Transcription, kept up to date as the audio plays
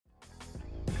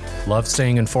Love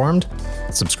staying informed?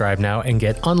 Subscribe now and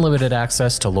get unlimited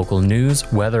access to local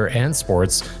news, weather, and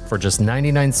sports for just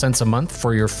 99 cents a month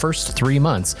for your first 3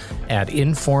 months at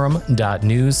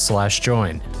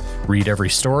inforum.news/join. Read every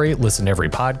story, listen to every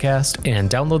podcast, and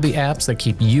download the apps that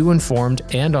keep you informed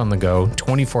and on the go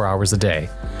 24 hours a day.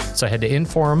 So head to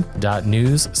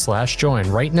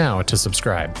inforum.news/join right now to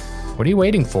subscribe. What are you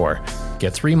waiting for?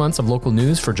 Get 3 months of local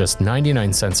news for just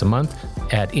 99 cents a month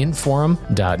at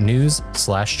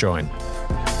inforum.news/join.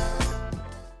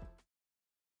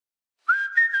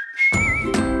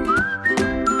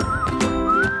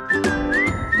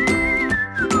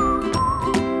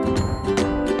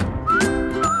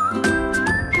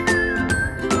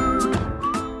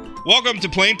 Welcome to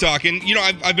Plain Talking. You know,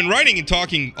 I've been writing and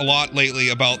talking a lot lately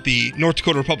about the North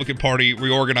Dakota Republican Party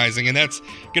reorganizing, and that's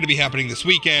going to be happening this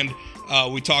weekend.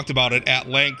 We talked about it at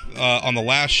length on the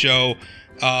last show.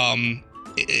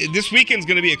 This weekend's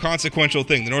going to be a consequential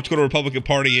thing. The North Dakota Republican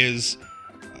Party is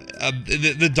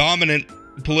the dominant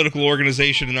political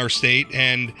organization in our state,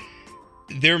 and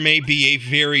there may be a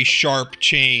very sharp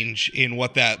change in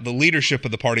what the leadership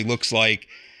of the party looks like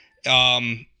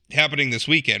happening this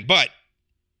weekend. But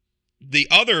the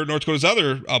other, North Dakota's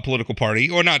other political party,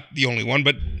 or not the only one,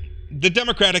 but the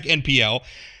Democratic-NPL,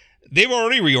 they've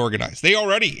already reorganized. They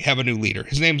already have a new leader.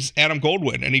 His name's Adam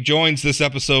Goldwyn, and he joins this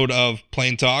episode of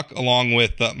Plain Talk along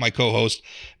with my co-host,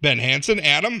 Ben Hanson.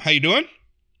 Adam, how you doing?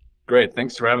 Great.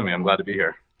 Thanks for having me. I'm glad to be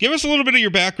here. Give us a little bit of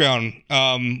your background.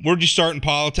 Where'd you start in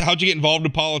politics? How'd you get involved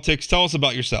in politics? Tell us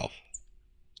about yourself.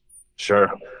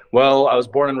 Sure. Well, I was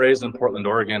born and raised in Portland,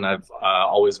 Oregon. I've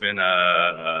always been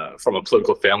from a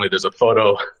political family. There's a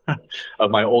photo of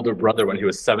my older brother when he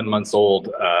was 7 months old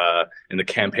in the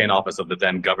campaign office of the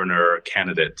then governor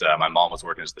candidate. My mom was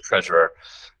working as the treasurer.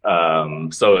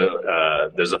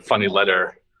 So there's a funny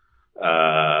letter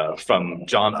from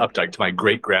John Updike to my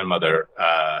great-grandmother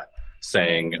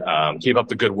saying, keep up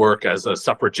the good work as a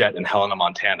suffragette in Helena,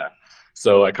 Montana.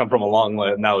 So I come from a long,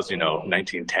 and that was,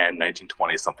 1910,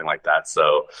 1920, something like that.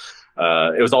 So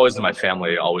it was always in my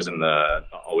family, always in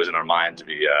our mind to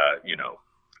be,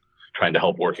 trying to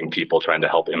help working people, trying to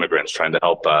help immigrants, trying to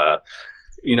help,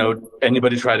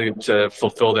 anybody try to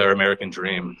fulfill their American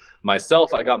dream.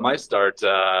 Myself, I got my start.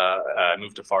 I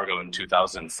moved to Fargo in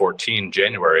 2014,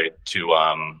 January to,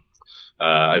 I'm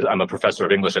a professor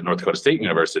of English at North Dakota State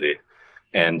University.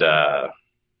 And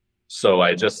so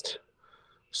I just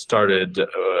started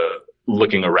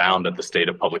looking around at the state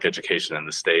of public education in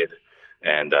the state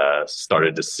and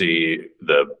started to see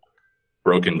the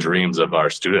broken dreams of our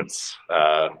students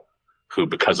who,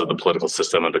 because of the political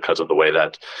system and because of the way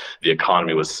that the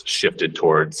economy was shifted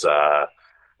towards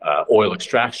oil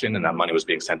extraction and that money was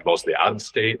being sent mostly out of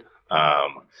state,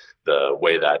 the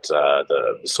way that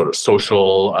the sort of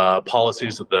social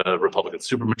policies of the Republican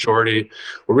supermajority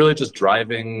were really just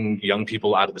driving young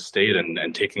people out of the state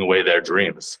and taking away their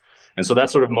dreams. And so that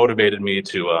sort of motivated me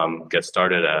to get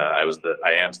started.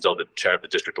 I am still the chair of the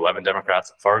District 11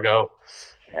 Democrats at Fargo.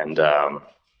 And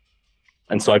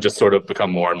so I've just sort of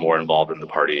become more and more involved in the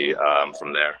party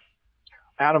from there.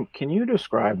 Adam, can you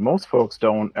describe, most folks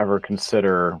don't ever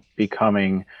consider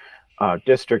becoming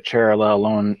district chair, let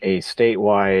alone a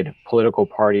statewide political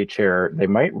party chair. They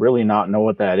might really not know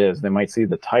what that is. They might see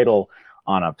the title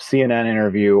on a CNN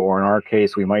interview, or in our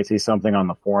case, we might see something on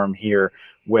the forum here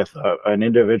with an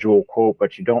individual quote,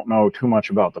 but you don't know too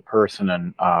much about the person.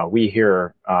 And we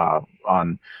here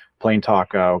on Plain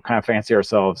Talk kind of fancy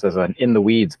ourselves as an In the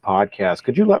Weeds podcast.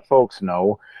 Could you let folks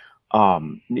know,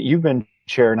 you've been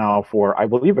chair now for, I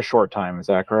believe, a short time. Is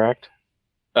that correct?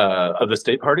 Of the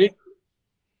state party?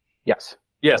 Yes.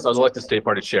 Yes, I was elected state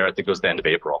party chair. I think it was the end of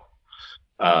April.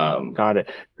 Got it.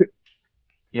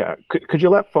 Could you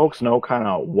let folks know kind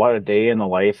of what a day in the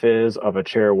life is of a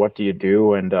chair? What do you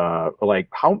do? And like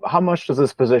how much does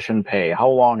this position pay? How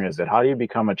long is it? How do you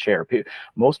become a chair?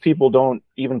 Most people don't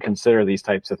even consider these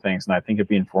types of things, and I think it'd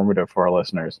be informative for our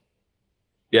listeners.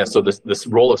 Yeah, so this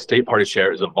role of state party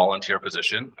chair is a volunteer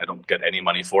position. I don't get any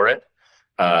money for it.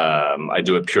 I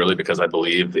do it purely because I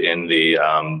believe in the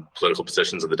political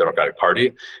positions of the Democratic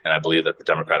Party, and I believe that the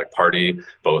Democratic Party,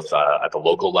 both at the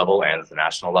local level and at the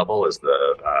national level, is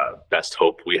the best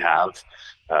hope we have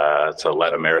to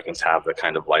let Americans have the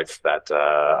kind of life that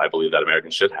I believe that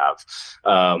Americans should have.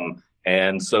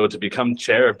 And so to become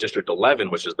chair of District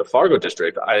 11, which is the Fargo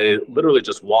district, I literally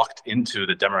just walked into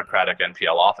the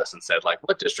Democratic-NPL office and said, like,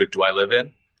 what district do I live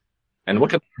in? And what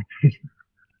can...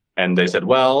 And they said,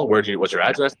 well, what's your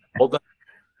address? I told them.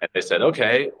 And they said,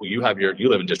 okay, well, you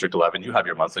live in District 11. You have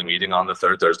your monthly meeting on the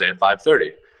third Thursday at 5:30.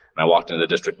 And I walked into the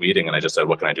district meeting and I just said,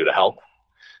 what can I do to help?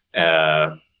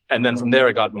 And And then from there,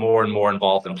 I got more and more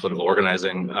involved in political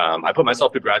organizing. I put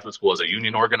myself through graduate school as a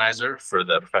union organizer for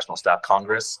the Professional Staff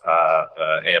Congress,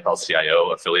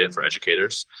 AFL-CIO affiliate for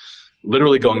educators,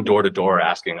 literally going door to door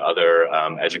asking other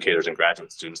educators and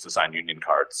graduate students to sign union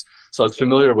cards. So I was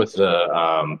familiar with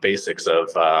the basics of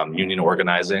union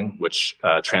organizing, which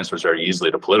transfers very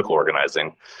easily to political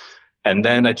organizing. And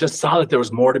then I just saw that there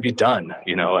was more to be done.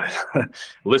 You know,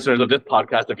 listeners of this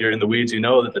podcast, if you're in the weeds, you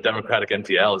know that the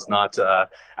Democratic-NPL is not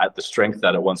at the strength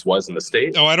that it once was in the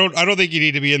state. No, I don't think you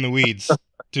need to be in the weeds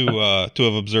to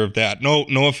have observed that.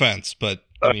 No offense, but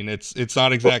I mean it's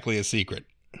not exactly a secret.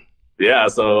 Yeah,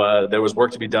 so there was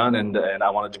work to be done, and I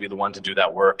wanted to be the one to do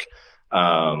that work.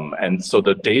 And so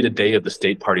the day-to-day of the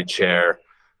state party chair,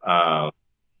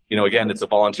 you know, again, it's a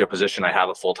volunteer position. I have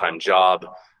a full-time job.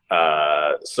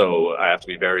 So I have to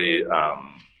be very,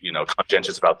 you know,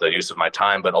 conscientious about the use of my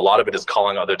time, but a lot of it is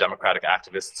calling other Democratic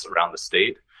activists around the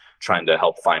state, trying to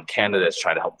help find candidates,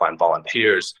 trying to help find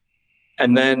volunteers.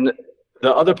 And then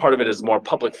the other part of it is more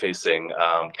public facing,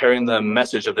 carrying the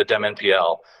message of the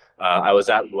Dem-NPL. I was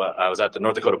at the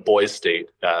North Dakota Boys State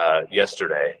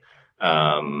yesterday,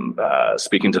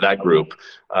 speaking to that group,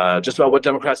 just about what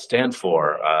Democrats stand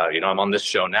for. You know, I'm on this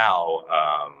show now.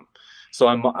 So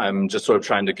I'm just sort of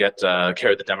trying to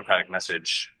carry the Democratic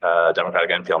message,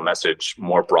 Democratic-NPL message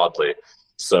more broadly.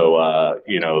 So,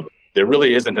 you know, there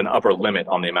really isn't an upper limit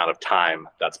on the amount of time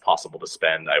that's possible to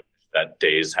spend. I wish that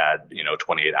days had, you know,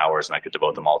 28 hours and I could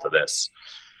devote them all to this.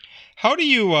 How do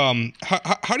you,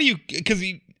 because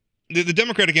the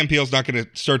Democratic-NPL is not going to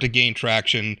start to gain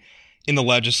traction in the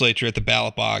legislature at the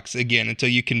ballot box again until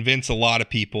you convince a lot of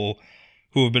people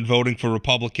who have been voting for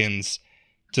Republicans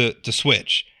to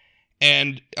switch.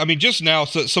 And I mean, just now,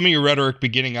 so some of your rhetoric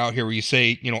beginning out here where you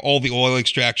say, you know, all the oil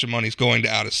extraction money is going to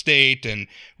out of state and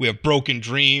we have broken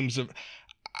dreams.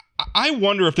 I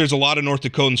wonder if there's a lot of North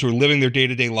Dakotans who are living their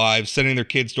day-to-day lives, sending their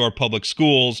kids to our public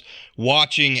schools,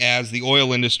 watching as the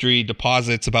oil industry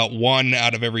deposits about 1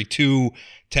 out of every 2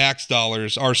 tax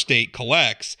dollars our state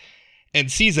collects,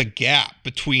 and sees a gap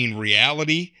between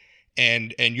reality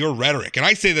and your rhetoric. And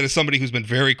I say that as somebody who's been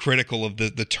very critical of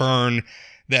the turn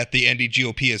that the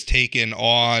NDGOP has taken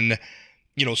on,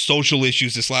 you know, social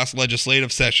issues. This last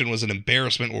legislative session was an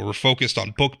embarrassment where we're focused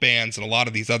on book bans and a lot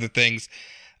of these other things.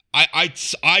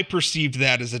 I perceived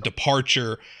that as a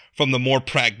departure from the more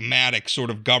pragmatic sort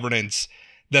of governance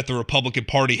that the Republican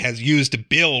Party has used to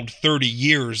build 30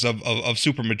 years of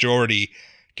supermajority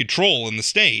control in the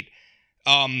state.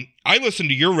 I listened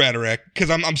to your rhetoric because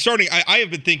I'm starting. I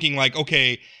have been thinking like,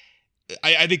 okay,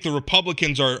 I think the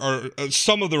Republicans are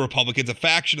some of the Republicans, a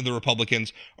faction of the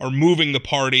Republicans, are moving the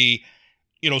party,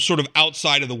 you know, sort of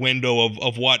outside of the window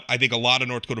of what I think a lot of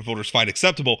North Dakota voters find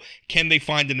acceptable. Can they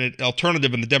find an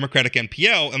alternative in the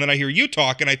Democratic-NPL? And then I hear you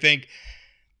talk, and I think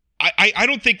I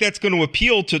don't think that's going to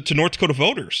appeal to North Dakota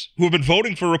voters who have been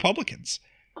voting for Republicans.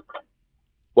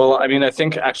 Well, I mean, I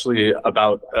think actually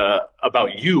about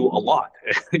you a lot.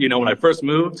 You know, when I first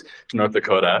moved to North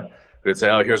Dakota, we would say,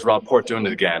 "Oh, here's Rob Port doing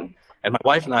it again." And my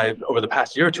wife and I, over the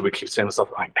past year or two, we keep saying to myself,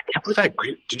 "I can't believe I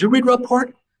agree. Did you read Rob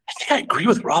Port? I think I agree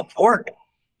with Rob Port."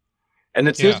 And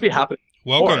it seems to be happening.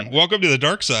 Welcome to the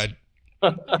dark side.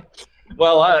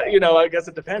 Well, you know, I guess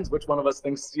it depends which one of us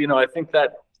thinks. You know, I think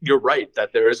that you're right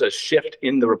that there is a shift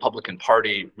in the Republican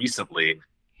Party recently.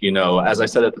 You know, as I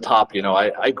said at the top, you know,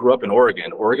 I grew up in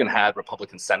Oregon. Oregon had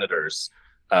Republican senators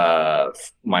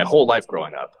my whole life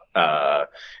growing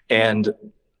up, and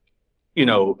you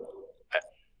know,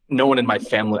 no one in my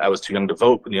family, I was too young to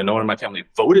vote, you know, no one in my family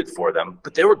voted for them,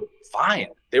 but they were fine.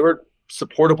 They were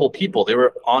supportable people. They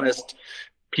were honest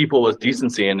people with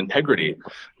decency and integrity.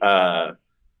 And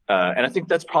I think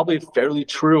that's probably fairly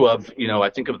true of, you know, I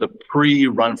think of the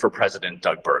pre-run for president,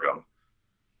 Doug Burgum.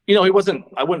 You know,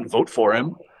 I wouldn't vote for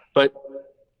him, but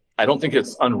I don't think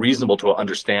it's unreasonable to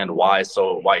understand why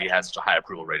he has such a high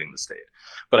approval rating in the state.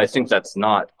 But I think that's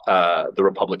not the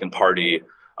Republican Party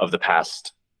of the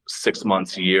past 6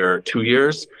 months, year, 2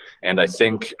 years. And I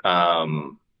think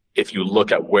if you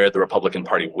look at where the Republican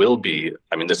Party will be,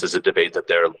 I mean, this is a debate that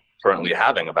they're currently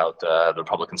having about the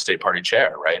Republican state party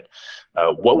chair, right?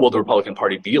 What will the Republican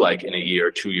Party be like in a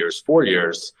year, 2 years, 4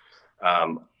 years?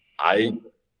 I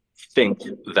think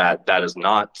that is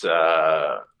not,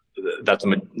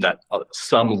 that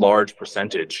some large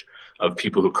percentage of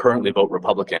people who currently vote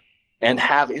Republican and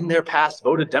have in their past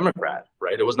voted Democrat,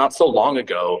 right? It was not so long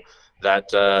ago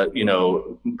that, you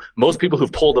know, most people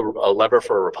who've pulled a lever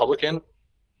for a Republican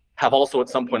have also at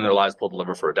some point in their lives pulled the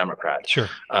lever for a Democrat. Sure.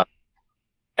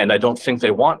 And I don't think they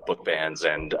want book bans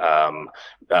and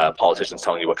politicians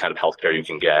telling you what kind of health care you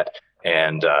can get.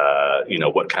 and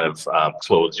what kind of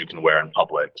clothes you can wear in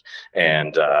public.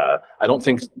 And I don't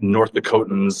think North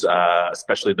Dakotans,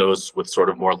 especially those with sort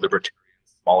of more libertarian,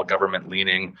 small government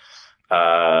leaning,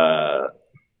 the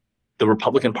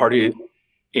Republican Party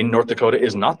in North Dakota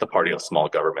is not the party of small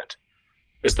government.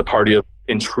 It's the party of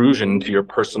intrusion into your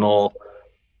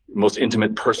most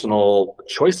intimate personal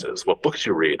choices, what books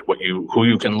you read, who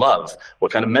you can love,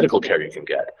 what kind of medical care you can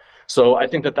get. So I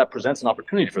think that presents an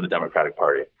opportunity for the Democratic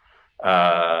Party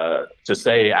to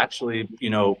say, actually,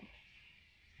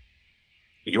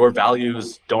 your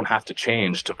values don't have to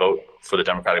change to vote for the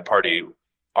Democratic Party.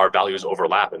 Our values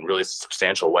overlap in really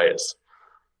substantial ways.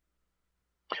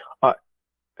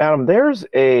 Adam, there's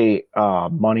a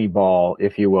Moneyball,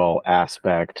 if you will,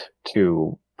 aspect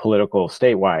to political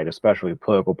statewide, especially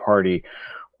political party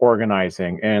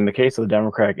organizing. And in the case of the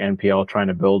Democratic-NPL trying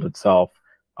to build itself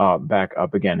back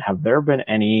up again, have there been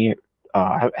any,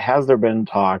 has there been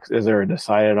talks? Is there a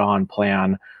decided on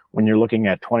plan when you're looking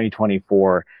at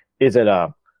 2024? Is it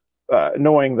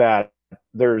knowing that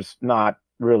there's not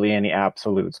really any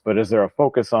absolutes, but is there a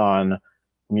focus on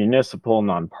municipal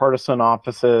nonpartisan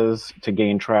offices to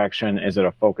gain traction? Is it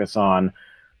a focus on,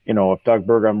 if Doug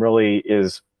Burgum really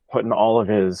is putting all of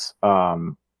his,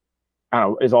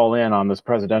 is all in on this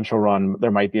presidential run,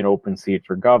 there might be an open seat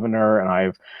for governor.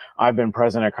 And I've been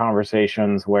present at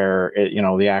conversations where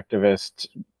the activist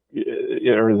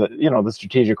or the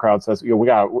strategic crowd says, we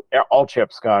got all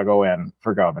chips gotta go in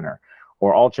for governor,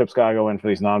 or all chips gotta go in for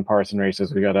these nonpartisan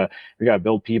races. We gotta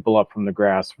build people up from the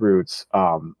grassroots.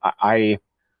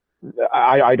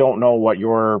 I don't know what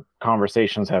your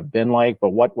conversations have been like,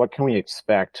 but what can we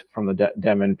expect from the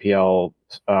Dem-NPL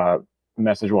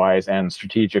message-wise and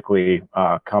strategically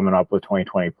coming up with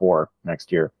 2024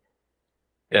 next year?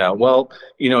 Yeah, well,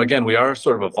 again, we are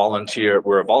sort of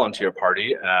we're a volunteer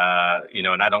party,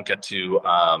 and I don't get to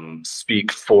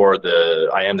speak for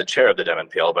I am the chair of the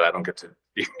Dem-NPL, but I don't get to,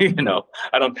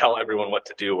 I don't tell everyone what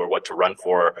to do or what to run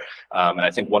for. And I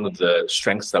think one of the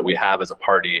strengths that we have as a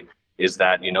party is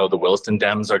that, the Williston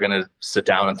Dems are going to sit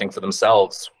down and think for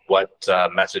themselves what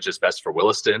message is best for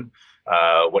Williston,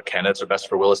 what candidates are best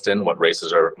for Williston, what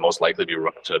races are most likely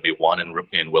to be won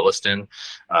in Williston.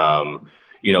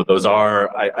 Those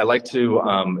are, I like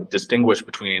to distinguish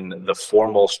between the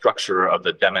formal structure of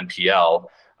the Dem-NPL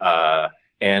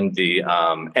and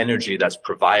the energy that's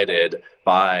provided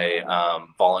by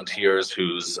volunteers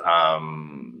whose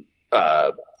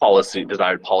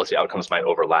desired policy outcomes might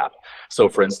overlap. So,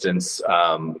 for instance,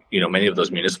 many of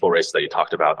those municipal races that you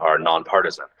talked about are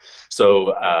nonpartisan.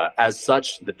 So, as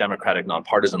such, the Democratic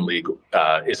Nonpartisan League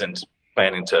isn't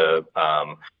planning to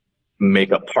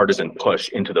make a partisan push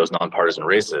into those nonpartisan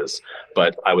races.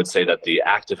 But I would say that the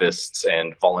activists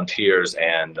and volunteers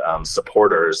and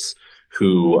supporters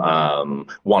who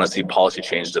want to see policy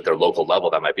changes at their local level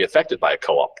that might be affected by a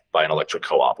co-op, by an electric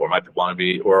co-op, or might want to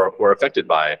be or affected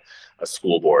by a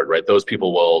school board, right? Those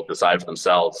people will decide for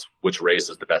themselves which race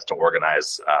is the best to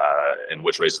organize and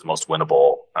which race is the most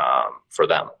winnable for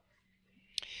them.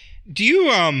 Do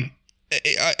you,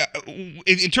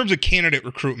 in terms of candidate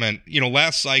recruitment,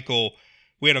 last cycle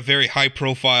we had a very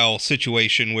high-profile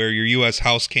situation where your U.S.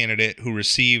 House candidate who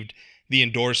received the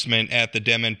endorsement at the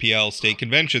Dem-NPL state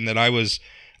convention that I was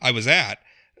at,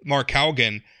 Mark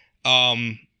Haugen,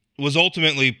 was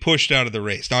ultimately pushed out of the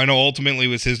race. Now, I know ultimately it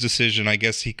was his decision. I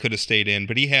guess he could have stayed in,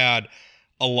 but he had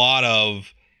a lot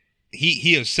of,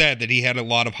 he has said that he had a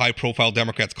lot of high-profile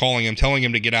Democrats calling him, telling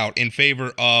him to get out in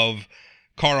favor of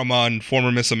Cara Munn,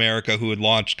 former Miss America, who had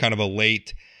launched kind of a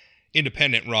late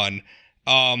independent run.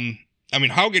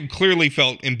 Haugen clearly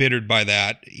felt embittered by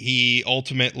that. He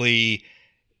ultimately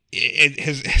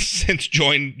has since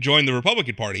joined the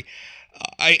Republican Party.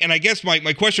 I guess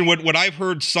my question, what I've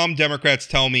heard some Democrats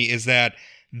tell me is that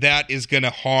is going to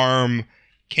harm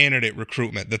candidate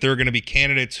recruitment, that there are going to be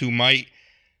candidates who might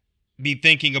be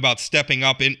thinking about stepping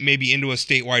up maybe into a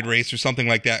statewide race or something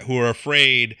like that, who are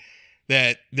afraid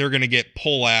that they're going to get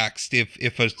poleaxed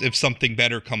if something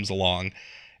better comes along.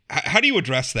 How do you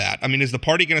address that? Is the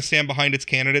party going to stand behind its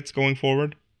candidates going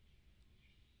forward?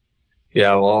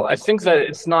 Yeah, well, I think that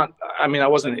it's not, I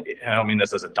don't mean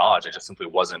this as a dodge. I just simply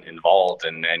wasn't involved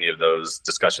in any of those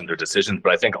discussions or decisions.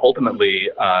 But I think ultimately,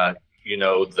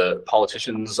 the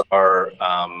politicians are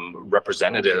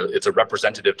representative. It's a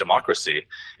representative democracy.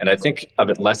 And I think of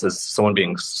it less as someone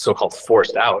being so-called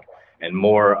forced out and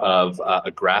more of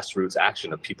a grassroots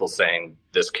action of people saying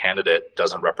this candidate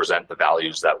doesn't represent the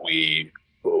values that we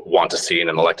want to see in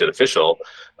an elected official,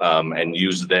 and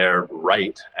use their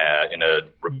right in a.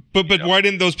 But why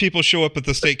didn't those people show up at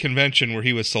the state convention where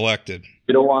he was selected?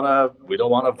 We don't want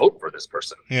to vote for this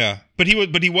person. Yeah, but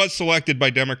he was selected by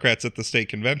Democrats at the state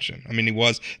convention. I mean,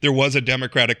 there was a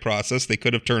democratic process. They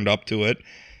could have turned up to it.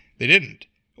 They didn't,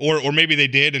 or maybe they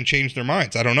did and changed their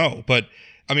minds. I don't know, but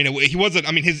I mean, he wasn't.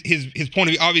 I mean, his point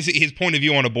of view, obviously his point of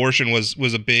view on abortion was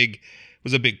a big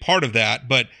part of that,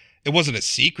 but it wasn't a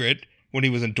secret when he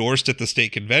was endorsed at the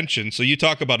state convention. So you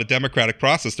talk about a democratic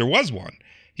process. There was one.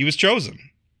 He was chosen.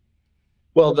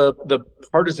 Well, the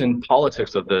partisan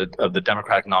politics of the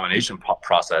Democratic nomination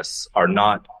process are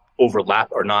not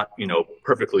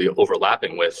perfectly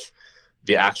overlapping with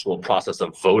the actual process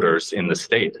of voters in the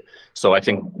state. So I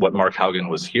think what Mark Haugen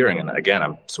was hearing, and again,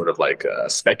 I'm sort of like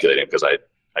speculating because I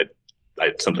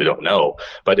simply don't know,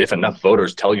 but if enough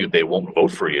voters tell you they won't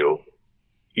vote for you,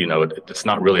 it's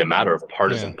not really a matter of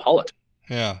partisan politics.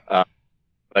 Yeah.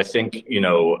 I think,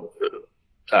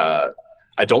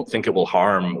 I don't think it will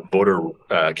harm voter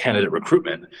candidate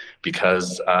recruitment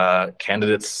because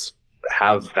candidates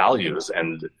have values,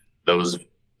 and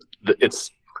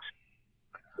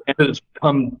candidates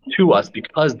come to us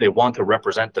because they want to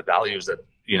represent the values that,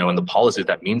 and the policies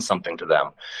that mean something to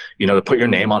them. To put your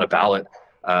name on a ballot,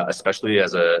 especially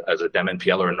as a Dem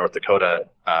NPLer in North Dakota,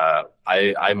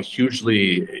 I'm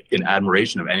hugely in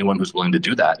admiration of anyone who's willing to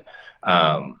do that.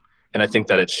 And I think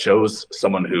that it shows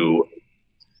someone who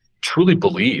truly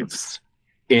believes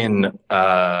in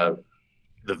the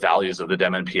values of the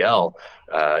Dem NPL,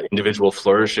 individual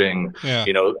flourishing,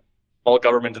 small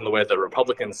government in the way that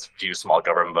Republicans view small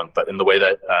government, but in the way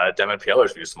that Dem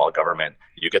NPLers view small government.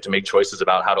 You get to make choices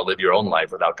about how to live your own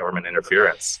life without government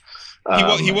interference.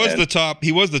 He was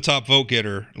the top vote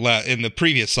getter in the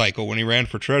previous cycle when he ran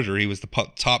for treasurer. He was the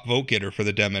top vote getter for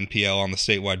the Dem NPL on the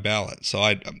statewide ballot. So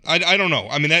I don't know.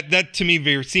 I mean, that to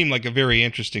me seemed like a very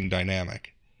interesting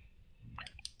dynamic.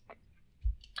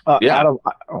 Adam,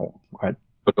 go ahead.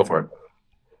 Go for it.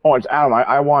 Oh, it's Adam.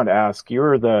 I wanted to ask.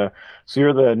 You're the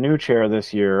new chair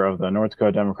this year of the North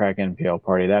Dakota Democratic-NPL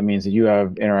Party. That means that you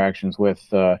have interactions with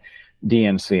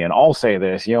DNC. And I'll say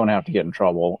this: you don't have to get in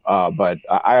trouble. But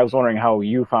I was wondering how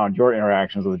you found your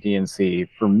interactions with the DNC.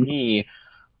 For me,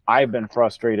 I've been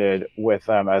frustrated with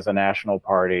them as a national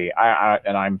party.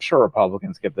 And I'm sure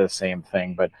Republicans get this same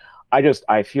thing. But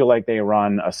I feel like they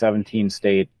run a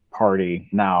 17-state party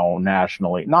now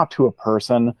nationally, not to a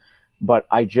person. But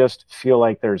I just feel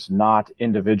like there's not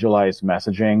individualized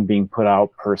messaging being put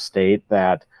out per state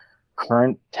that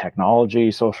current technology,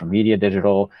 social media,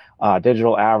 digital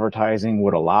advertising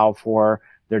would allow for.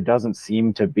 There doesn't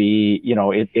seem to be,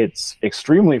 it's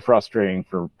extremely frustrating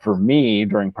for me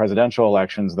during presidential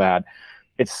elections that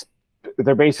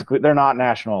they're not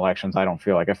national elections. I don't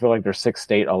feel like. I feel like they're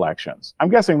 6-state elections. I'm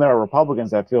guessing there are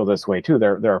Republicans that feel this way too.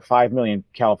 There are 5 million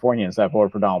Californians that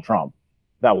voted for Donald Trump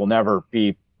that will never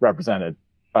be represented.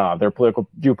 Their political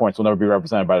viewpoints will never be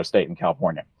represented by their state in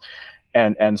California.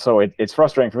 And so it's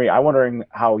frustrating for me. I'm wondering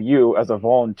how you, as a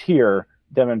volunteer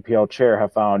Dem NPL chair,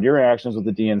 have found your interactions with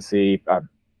the DNC.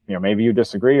 Maybe you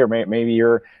disagree, or maybe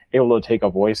you're able to take a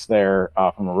voice there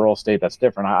from a rural state that's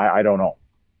different. I don't know.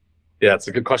 Yeah, it's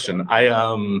a good question.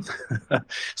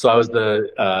 So I was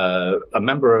a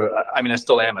member. I mean, I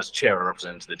still am as chair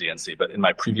representing to the DNC, but in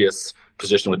my previous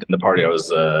position within the party, I was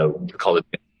called a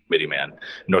committee man.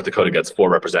 North Dakota gets 4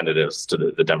 representatives to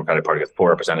the Democratic Party gets 4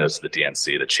 representatives to the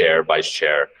DNC, the chair, vice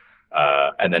chair,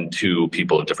 and then 2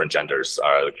 people of different genders.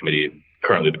 The committee,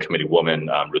 currently the committee woman,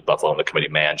 Ruth Buffalo, and the committee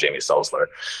man, Jamie Selsler.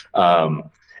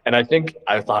 And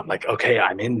I thought, like, okay,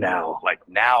 I'm in now. Like,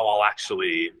 now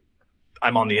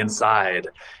I'm on the inside.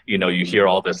 You hear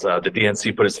all this, the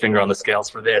DNC put his finger on the scales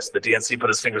for this. The DNC put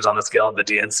his fingers on the scale of the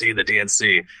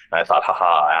DNC. And I thought,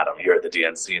 haha, Adam, you're at the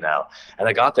DNC now. And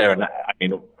I got there, and I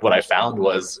mean, what I found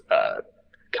was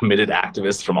committed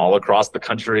activists from all across the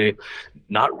country,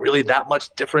 not really that much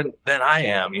different than I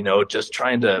am, just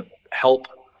trying to help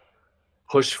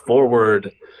push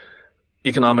forward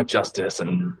economic justice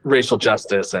and racial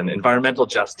justice and environmental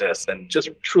justice, and just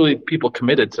truly people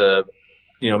committed to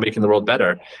making the world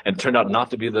better. And it turned out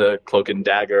not to be the cloak and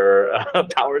dagger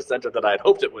power center that I'd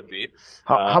hoped it would be.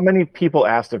 How many people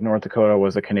asked if North Dakota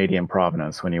was a Canadian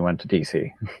province when you went to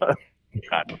DC?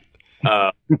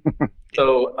 I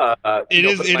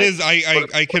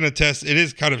can attest. It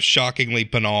is kind of shockingly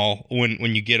banal when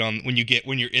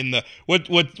you're in the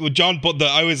what John Bolton.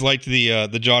 I always liked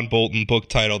the John Bolton book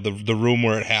title, the room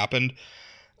where it happened.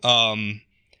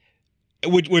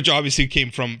 Which obviously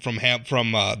came from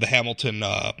the Hamilton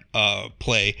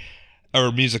play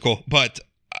or musical, but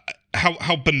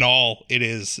how banal it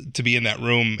is to be in that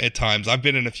room at times. I've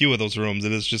been in a few of those rooms,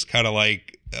 and it's just kind of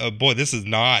like, boy, this is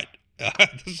not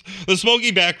the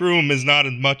smoky back room is not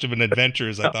as much of an adventure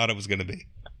as I thought it was going to be.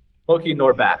 Smoky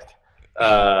nor back.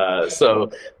 I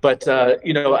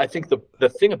think the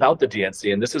thing about the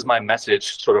DNC, and this is my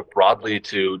message sort of broadly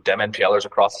to Dem-NPLers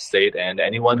across the state and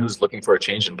anyone who's looking for a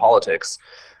change in politics,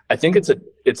 I think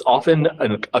it's often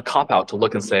a cop-out to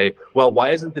look and say, well,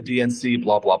 why isn't the DNC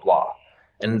blah, blah, blah?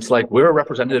 And it's like, we're a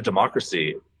representative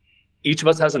democracy. Each of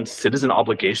us has a citizen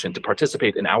obligation to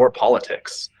participate in our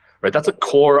politics, right? That's a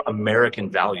core American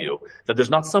value, that there's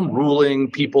not some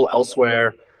ruling people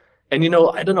elsewhere. And,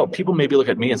 I don't know, people maybe look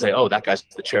at me and say, oh, that guy's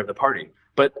the chair of the party.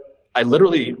 But I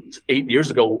literally 8 years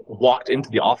ago walked into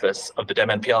the office of the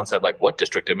Dem-NPL and said, like, what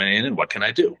district am I in and what can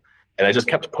I do? And I just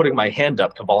kept putting my hand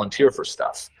up to volunteer for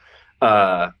stuff.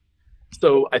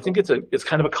 So I think it's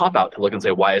kind of a cop-out to look and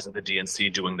say, why isn't the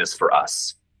DNC doing this for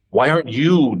us? Why aren't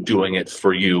you doing it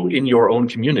for you in your own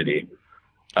community?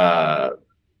 So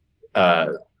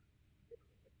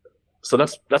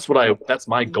that's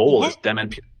my goal as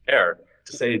Dem-NPL to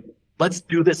say, let's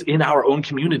do this in our own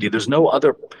community. There's no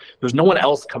one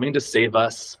else coming to save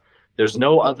us. There's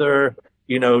no other,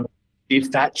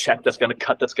 fat check that's going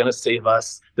to save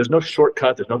us. There's no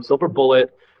shortcut. There's no silver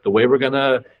bullet. The way we're going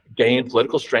to gain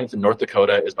political strength in North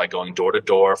Dakota is by going door to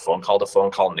door, phone call to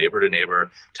phone call, neighbor to neighbor,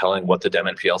 telling what the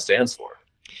Dem-NPL stands for.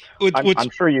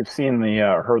 I'm sure you've seen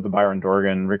heard the Byron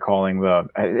Dorgan recalling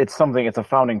it's a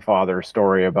founding father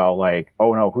story about like,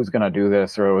 oh no, who's going to do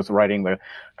this? Or it was writing the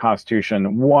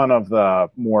Constitution. One of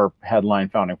the more headline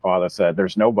founding fathers said,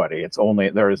 there's nobody.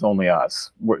 There is only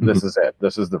us. This is it.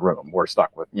 This is the room. We're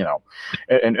stuck with,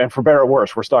 and for better or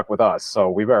worse, we're stuck with us. So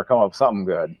we better come up with something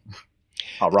good.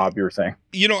 Rob, you were saying,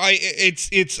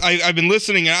 I've been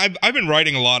listening, and I've been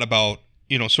writing a lot about,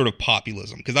 sort of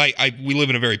populism, because we live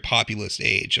in a very populist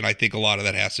age, and I think a lot of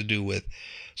that has to do with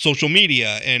social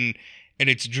media, and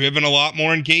it's driven a lot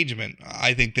more engagement,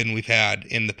 I think, than we've had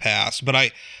in the past. But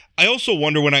I also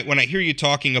wonder when I hear you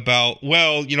talking about,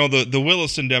 well, the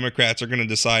Williston Democrats are going to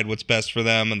decide what's best for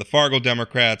them, and the Fargo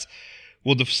Democrats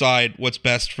will decide what's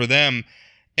best for them,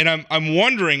 and I'm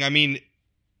wondering, I mean,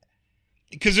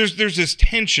 because there's this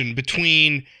tension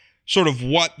between sort of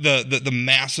what the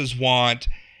masses want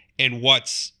and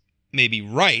what's maybe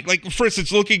right. Like, for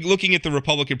instance, looking at the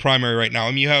Republican primary right now,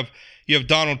 I mean, you have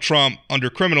Donald Trump under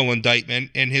criminal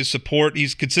indictment, and his support,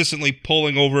 he's consistently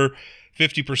pulling over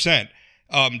 50%.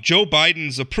 Joe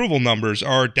Biden's approval numbers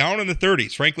are down in the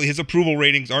 30s. Frankly, his approval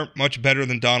ratings aren't much better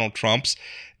than Donald Trump's,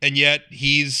 and yet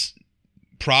he's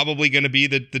probably going to be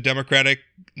the Democratic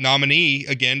nominee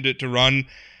again to run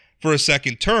for a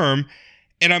second term.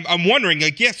 And I'm wondering,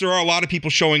 like, yes, there are a lot of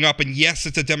people showing up, and yes,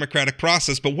 it's a democratic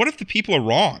process, but what if the people are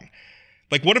wrong?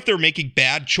 Like, what if they're making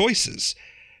bad choices?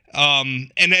 And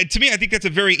to me, I think that's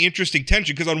a very interesting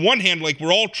tension, because on one hand, like,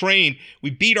 we're all trained, we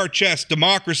beat our chest,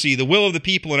 democracy, the will of the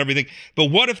people and everything,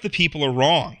 but what if the people are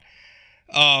wrong?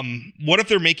 What if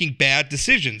they're making bad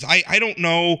decisions? I don't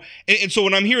know. And so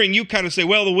when I'm hearing you kind of say,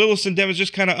 well, the Williston Dem is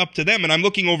just kind of up to them, and I'm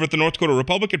looking over at the North Dakota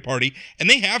Republican Party, and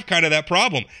they have kind of that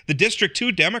problem. The District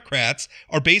 2 Democrats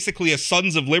are basically a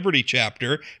Sons of Liberty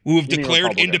chapter who have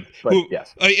declared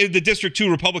the District 2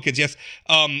 Republicans, yes,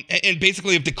 and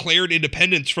basically have declared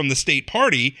independence from the state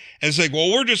party, and it's like,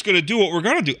 well, we're just going to do what we're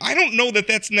going to do. I don't know that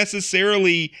that's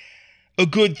necessarily a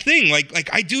good thing. Like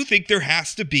I do think there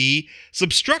has to be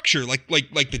some structure, like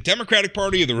the Democratic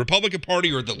Party or the Republican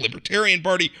Party or the Libertarian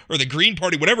Party or the Green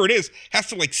Party, whatever it is, has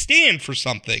to like stand for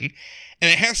something,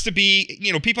 and it has to be,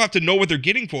 people have to know what they're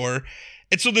getting for.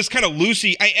 And so this kind of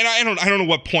loosey, I don't know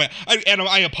what point,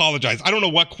 I apologize, I don't know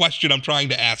what question I'm trying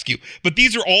to ask you, but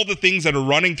these are all the things that are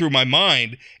running through my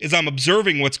mind as I'm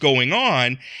observing what's going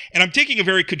on, and I'm taking a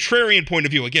very contrarian point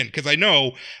of view, again, because I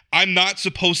know I'm not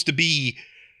supposed to be,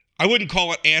 I wouldn't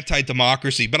call it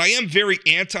anti-democracy, but I am very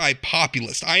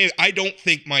anti-populist. I don't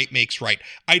think might makes right.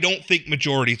 I don't think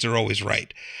majorities are always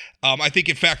right. I think,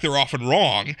 in fact, they're often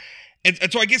wrong. And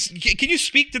so I guess, can you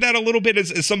speak to that a little bit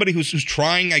as somebody who's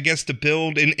trying, I guess, to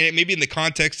build, and maybe in the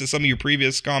context of some of your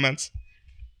previous comments?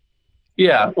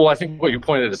 Yeah, well, I think what you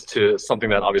pointed is to something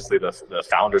that obviously the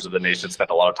founders of the nation spent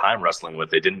a lot of time wrestling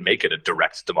with. They didn't make it a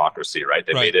direct democracy, right?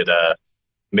 They made it a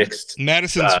mixed.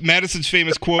 Madison's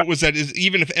famous quote was that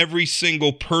even if every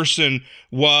single person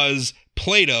was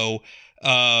Plato,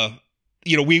 there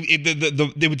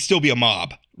would still be a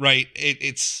mob, right?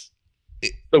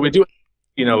 So we do,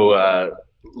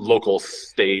 local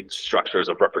state structures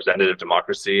of representative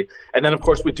democracy. And then, of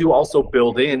course, we do also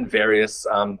build in various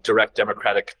direct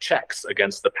democratic checks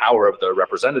against the power of the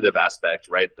representative aspect,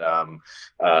 right?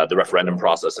 The referendum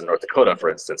process in North Dakota, for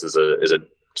instance, is a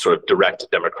sort of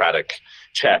direct democratic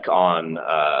check on,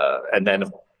 and then,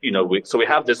 so we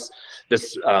have this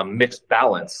mixed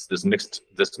balance, this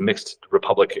mixed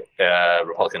Republican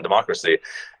democracy.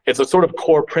 It's a sort of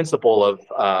core principle of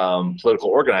political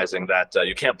organizing that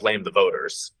you can't blame the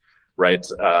voters, right?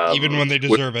 Even when they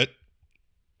deserve it.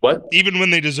 What? Even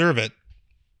when they deserve it.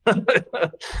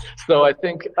 So I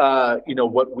think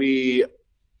what we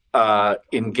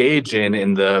engage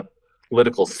in the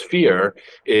political sphere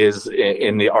is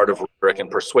in the art of rhetoric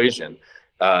and persuasion.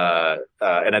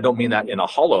 And I don't mean that in a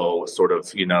hollow sort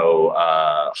of,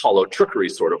 hollow trickery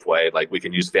sort of way, like we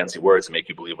can use fancy words and make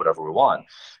you believe whatever we want.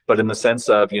 But in the sense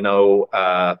of,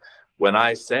 when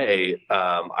I say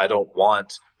I don't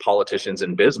want politicians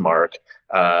in Bismarck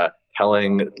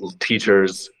telling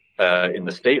teachers in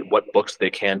the state what books they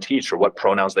can teach or what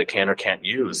pronouns they can or can't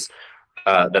use,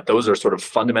 that those are sort of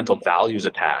fundamental values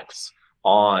attacks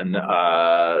on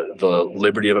the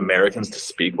liberty of Americans to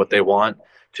speak what they want,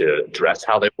 to dress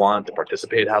how they want, to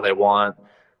participate how they want.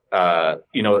 I'm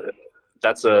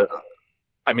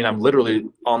literally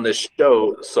on this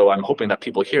show, so I'm hoping that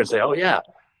people hear and say, oh yeah,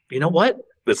 you know what?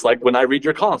 It's like when I read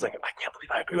your columns, like, I can't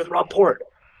believe I agree with Rob Port.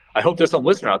 I hope there's some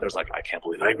listener out there's like, I can't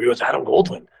believe I agree with Adam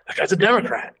Goldwyn. That guy's a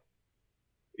Democrat.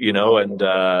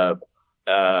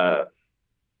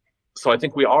 So I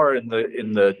think we are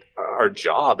our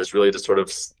job is really to sort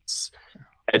of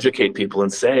educate people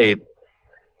and say,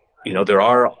 we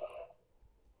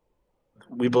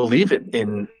believe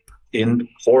in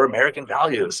core American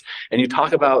values. And you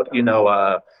talk about,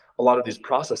 a lot of these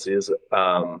processes,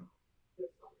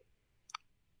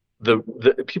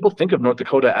 the people think of North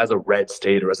Dakota as a red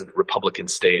state or as a Republican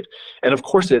state. And of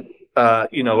course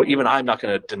even I'm not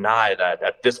going to deny that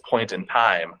at this point in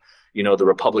time, the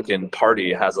Republican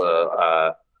Party has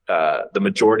the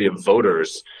majority of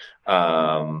voters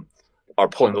are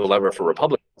pulling the lever for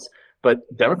Republicans.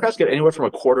 But Democrats get anywhere from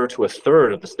a quarter to a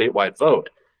third of the statewide vote,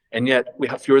 and yet we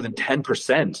have fewer than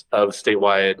 10% of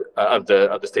statewide of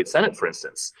the state Senate, for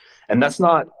instance. And that's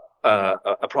not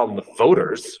a problem with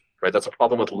voters, right? That's a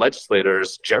problem with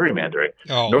legislators gerrymandering.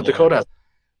 North Dakota has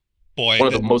one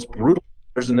of the most brutal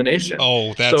in the nation.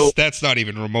 That's not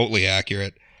even remotely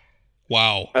accurate.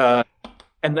 Wow.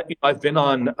 I've been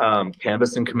on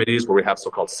canvassing committees where we have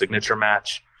so-called signature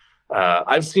match.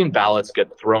 I've seen ballots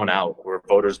get thrown out where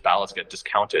voters' ballots get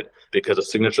discounted because a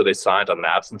signature they signed on the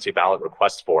absentee ballot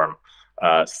request form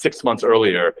 6 months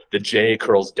earlier, the J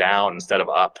curls down instead of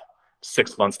up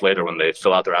 6 months later when they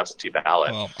fill out their absentee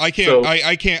ballot. Well, I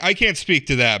can't speak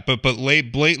to that, but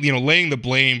laying the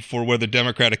blame for where the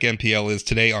Democratic-NPL is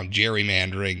today on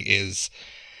gerrymandering is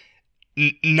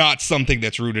not something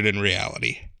that's rooted in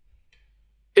reality.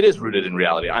 It is rooted in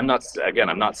reality. I'm not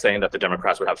saying that the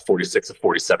Democrats would have 46 of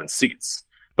 47 seats,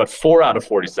 but 4 out of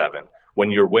 47,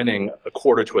 when you're winning a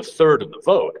quarter to a third of the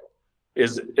vote,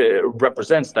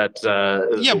 represents that.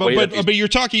 But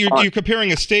you're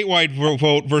comparing a statewide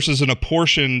vote versus an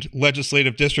apportioned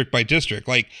legislative district by district.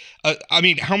 Like,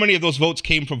 how many of those votes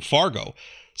came from Fargo?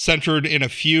 Centered in a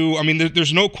few.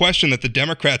 There's no question that the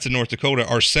Democrats in North Dakota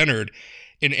are centered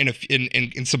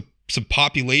in some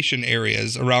population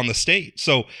areas around the state.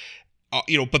 So,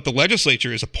 but the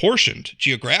legislature is apportioned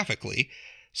geographically.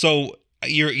 So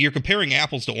you're comparing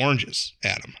apples to oranges,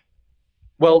 Adam.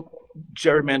 Well,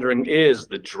 gerrymandering is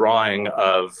the drawing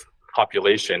of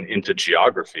population into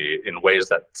geography in ways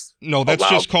that's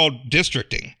just called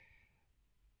districting.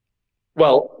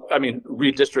 Well,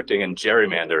 redistricting and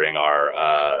gerrymandering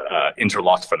are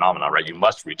interlocked phenomena, right? You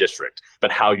must redistrict,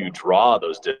 but how you draw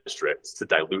those districts to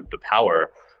dilute the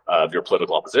power of your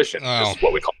political opposition is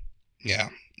what we call. Yeah,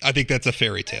 I think that's a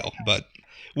fairy tale, but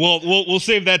we'll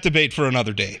save that debate for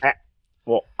another day.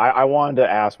 Well, I wanted to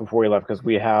ask before we left, because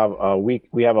we have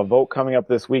a vote coming up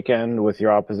this weekend with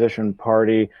your opposition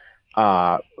party.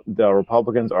 The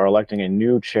Republicans are electing a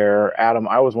new chair. Adam,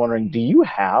 I was wondering, do you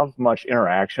have much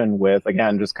interaction with,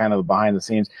 again, just kind of behind the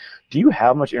scenes, do you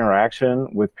have much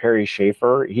interaction with Perry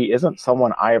Schaefer? He isn't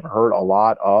someone I have heard a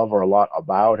lot of or a lot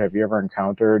about. Have you ever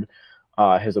encountered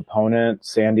his opponent,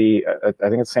 Sandy? I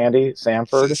think it's Sandy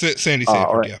Sanford. Sandy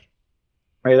Sanford, yeah.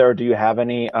 Or do you have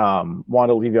any? Want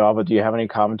to leave you off, but do you have any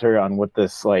commentary on what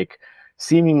this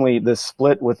seemingly this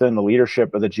split within the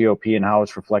leadership of the GOP and how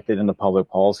it's reflected into public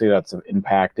policy that's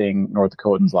impacting North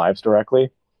Dakotans' lives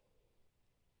directly?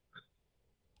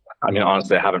 I mean,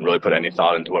 honestly, I haven't really put any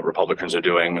thought into what Republicans are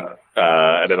doing. And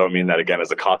I don't mean that again as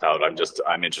a cop-out.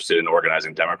 I'm interested in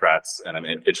organizing Democrats, and I'm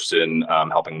interested in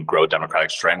helping grow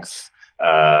Democratic strength.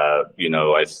 I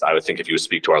would think if you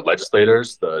speak to our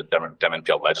legislators, the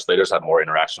Dem-NPL legislators have more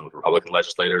interaction with Republican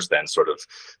legislators than sort of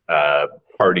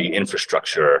party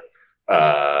infrastructure,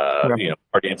 party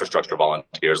infrastructure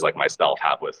volunteers like myself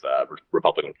have with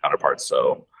Republican counterparts.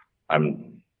 So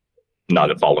I'm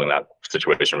not following that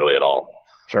situation really at all.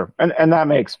 Sure. And that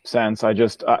makes sense. I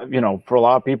just, for a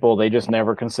lot of people, they just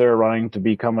never consider running to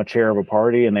become a chair of a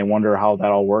party, and they wonder how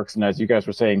that all works. And as you guys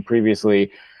were saying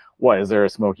previously, what, is there a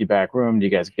smoky back room? Do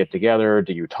you guys get together?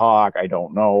 Do you talk? I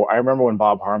don't know. I remember when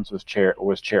Bob Harms was chair,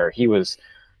 he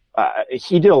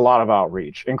did a lot of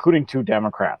outreach, including to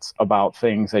Democrats, about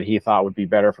things that he thought would be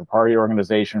better for party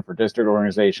organization, for district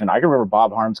organization. I can remember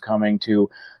Bob Harms coming to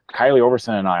Kylie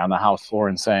Overson and I on the House floor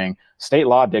and saying, state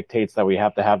law dictates that we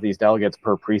have to have these delegates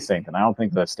per precinct, and I don't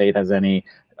think the state has any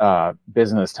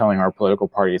business telling our political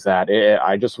parties that.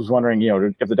 I just was wondering,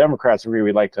 if the Democrats agree,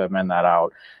 we'd like to amend that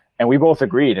out. And we both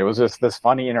agreed. It was just this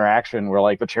funny interaction where,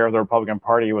 like, the chair of the Republican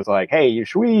Party was like, hey,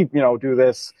 should we, do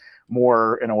this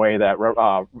more in a way that,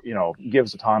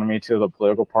 gives autonomy to the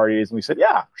political parties? And we said,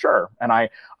 yeah, sure. And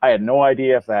I had no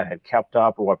idea if that had kept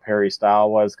up or what Perry's style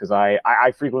was, because I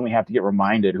frequently have to get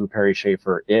reminded who Perry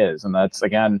Schaefer is. And that's,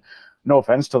 again, no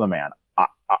offense to the man.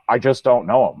 I just don't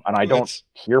know him, and I don't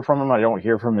hear from him. I don't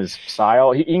hear from his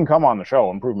style. He can come on the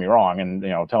show and prove me wrong, and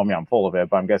tell me I'm full of it.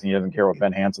 But I'm guessing he doesn't care what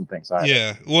Ben Hanson thinks either.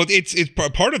 Yeah, well, it's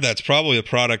part of that's probably a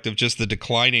product of just the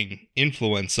declining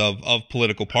influence of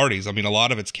political parties. I mean, a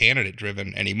lot of it's candidate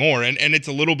driven anymore, and it's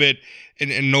a little bit.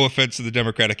 And no offense to the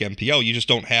Democratic-NPL, you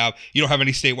don't have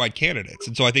any statewide candidates,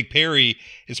 and so I think Perry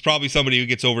is probably somebody who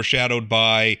gets overshadowed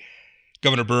by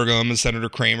Governor Burgum and Senator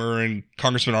Kramer and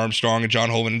Congressman Armstrong and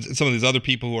John Hoeven and some of these other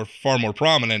people who are far more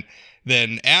prominent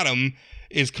than Adam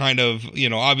is kind of,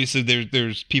 obviously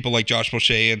there's people like Josh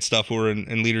Moshe and stuff who are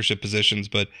in leadership positions,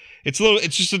 but it's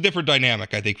just a different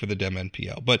dynamic, I think, for the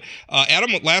Dem-NPL. But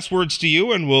Adam, last words to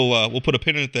you, and we'll put a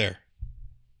pin in it there.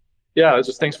 Yeah,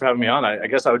 thanks for having me on. I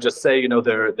guess I would just say,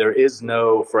 there is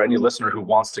no, for any listener who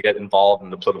wants to get involved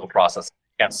in the political process,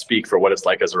 can't speak for what it's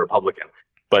like as a Republican.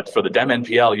 But for the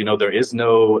Dem-NPL, there is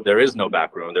no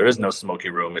back room, there is no smoky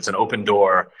room. It's an open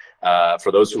door for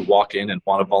those who walk in and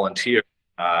want to volunteer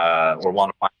or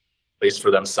want to find a place for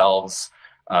themselves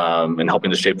in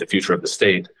helping to shape the future of the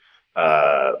state.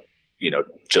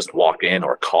 Just walk in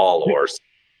or call or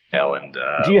and.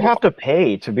 Do you have to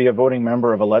pay to be a voting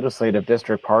member of a legislative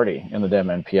district party in the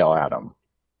Dem-NPL, Adam?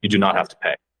 You do not have to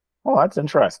pay. Well, that's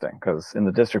interesting, because in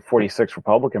the District 46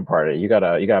 Republican Party, you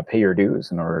gotta pay your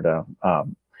dues in order to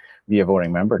be a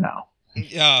voting member now.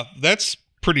 Yeah, that's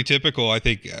pretty typical, I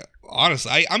think.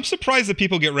 Honestly, I'm surprised that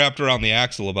people get wrapped around the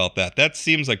axle about that. That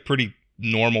seems like pretty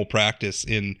normal practice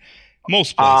in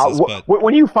most places. But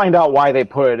when you find out why they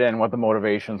put it in, what the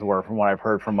motivations were, from what I've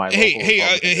heard from my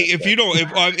if you don't,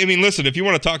 listen, if you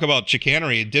want to talk about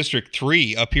chicanery in District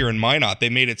 3 up here in Minot, they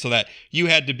made it so that you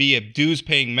had to be a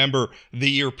dues-paying member the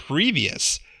year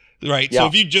previous, right? Yeah. So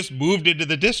if you just moved into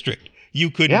the district, you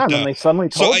couldn't. Yeah, and then they suddenly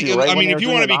told you. Right, if you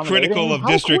want to be critical of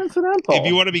district, if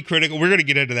you want to be critical, we're going to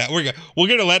get into that. We're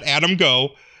going to let Adam go,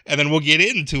 and then we'll get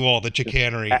into all the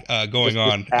chicanery going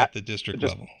on at the district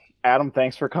level. Adam,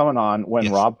 thanks for coming on.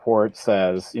 When Rob Port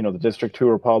says, the District 2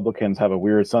 Republicans have a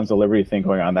weird Sons of Liberty thing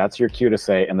going on, that's your cue to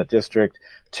say, and the District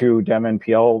 2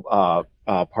 Dem-NPL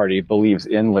party believes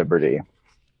in liberty.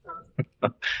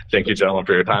 Thank you, gentlemen,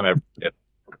 for your time.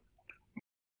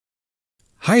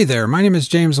 Hi there, my name is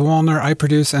James Wallner. I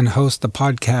produce and host the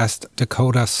podcast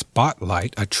Dakota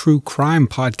Spotlight, a true crime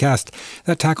podcast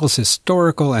that tackles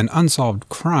historical and unsolved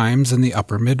crimes in the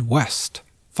upper Midwest.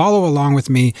 Follow along with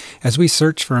me as we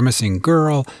search for a missing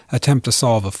girl, attempt to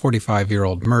solve a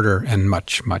 45-year-old murder, and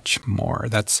much, much more.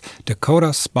 That's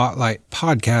Dakota Spotlight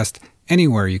Podcast,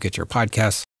 anywhere you get your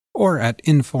podcasts, or at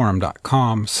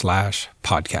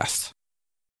inforum.com/podcasts.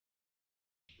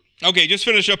 Okay, just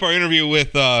finish up our interview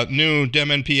with new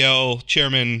Dem-NPL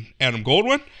Chairman Adam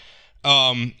Goldwyn,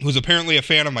 who's apparently a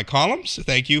fan of my columns.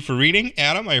 Thank you for reading,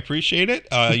 Adam. I appreciate it.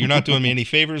 You're not doing me any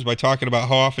favors by talking about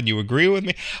how often you agree with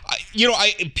me.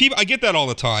 I get that all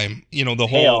the time.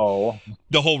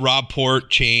 The whole Rob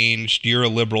Port changed. You're a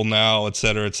liberal now, et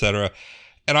cetera, et cetera.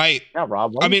 And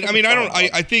Rob. I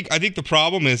think the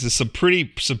problem is some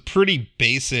pretty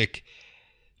basic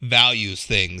values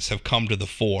things have come to the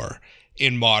fore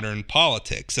in modern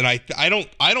politics, and I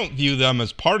don't view them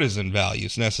as partisan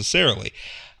values necessarily.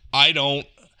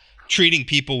 Treating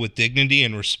people with dignity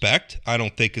and respect, I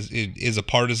don't think is a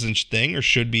partisan thing or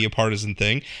should be a partisan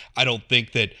thing. I don't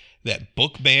think that that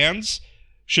book bans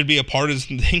should be a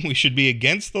partisan thing. We should be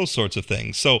against those sorts of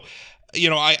things. So,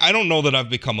 I don't know that I've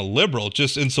become a liberal,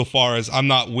 just insofar as I'm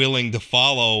not willing to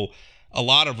follow a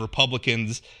lot of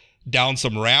Republicans down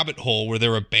some rabbit hole where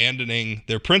they're abandoning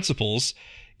their principles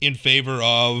in favor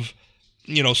of,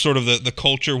 sort of the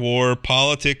culture war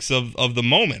politics of the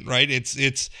moment, right?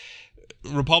 It's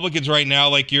Republicans right now,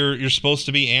 like you're supposed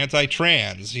to be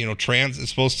anti-trans. Trans is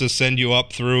supposed to send you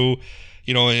up through,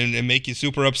 and make you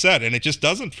super upset, and it just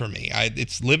doesn't for me.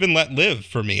 It's live and let live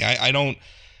for me. I don't.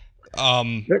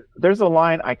 There's a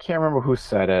line, I can't remember who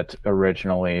said it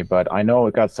originally, but I know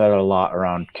it got said a lot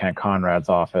around Kent Conrad's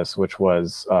office, which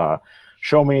was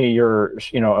show me your,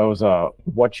 it was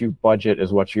what you budget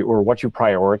is what you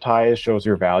prioritize shows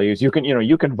your values. You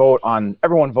can vote on,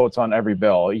 everyone votes on every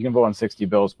bill. You can vote on 60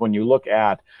 bills. When you look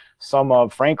at some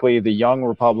of, frankly, the young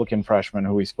Republican freshmen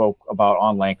who we spoke about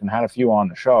on length and had a few on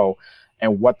the show,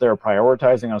 and what they're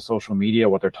prioritizing on social media,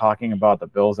 what they're talking about, the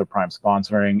bills they're prime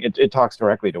sponsoring, it talks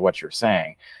directly to what you're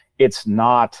saying. It's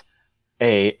not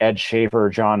a Ed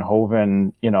Schaefer, John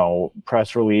Hoeven,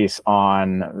 press release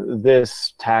on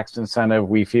this tax incentive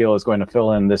we feel is going to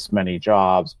fill in this many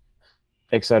jobs,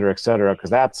 et cetera, because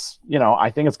that's,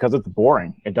 I think it's because it's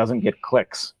boring. It doesn't get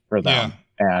clicks for them.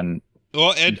 Yeah. And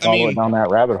well, Ed, down that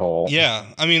rabbit hole. Yeah,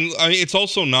 it's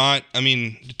also not.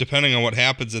 Depending on what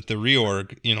happens at the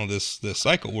reorg, this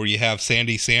cycle where you have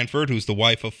Sandy Sanford, who's the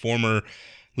wife of former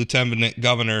Lieutenant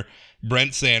Governor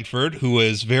Brent Sanford, who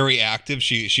is very active.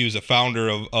 She was a founder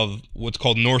of what's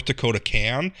called North Dakota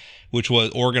CAN, which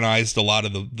was organized did a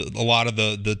lot of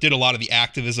the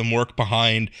activism work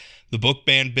behind the book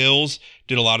ban bills,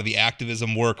 did a lot of the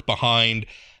activism work behind,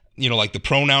 like the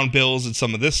pronoun bills and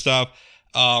some of this stuff.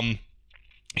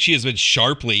 She has been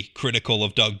sharply critical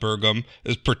of Doug Burgum,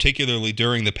 particularly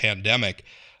during the pandemic,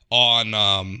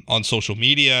 on social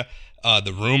media.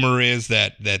 The rumor is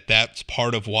that's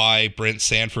part of why Brent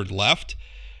Sanford left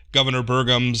Governor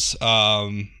Burgum's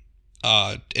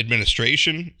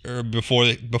administration or before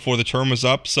the term was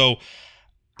up. So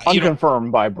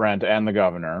unconfirmed by Brent and the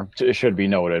governor, it should be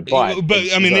noted. But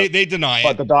they deny it.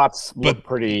 But the dots look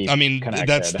pretty.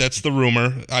 Connected. That's the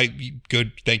rumor.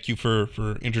 Good. Thank you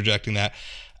for interjecting that.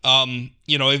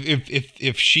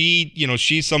 If she,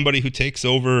 she's somebody who takes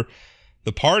over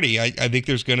the party, I think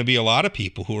there's going to be a lot of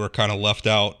people who are kind of left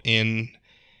out in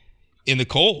the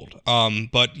cold.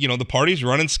 But the party's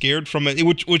running scared from it,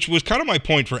 which was kind of my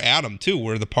point for Adam too,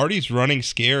 where the party's running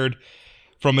scared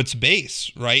from its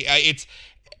base, right?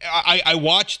 I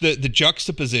watched the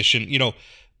juxtaposition,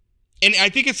 and I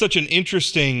think it's such an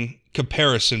interesting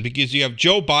comparison because you have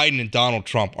Joe Biden and Donald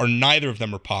Trump, neither of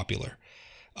them are popular.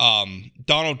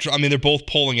 Donald Trump, they're both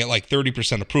polling at like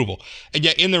 30% approval, and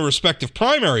yet in their respective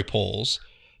primary polls,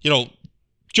 Joe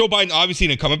Biden obviously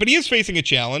an incumbent, but he is facing a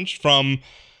challenge from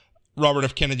Robert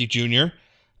F. Kennedy Jr.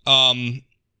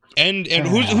 And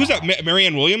who's that?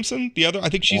 Marianne Williamson, the other. I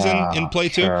think she's in play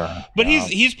too. Sure. But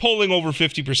he's polling over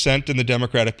 50% in the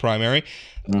Democratic primary.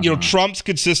 Mm-hmm. Trump's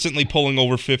consistently polling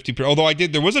over 50%. Although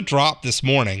there was a drop this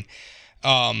morning.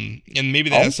 And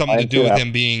maybe that has something to do with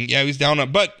him being, he's down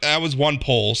on, but that was one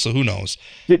poll, so who knows?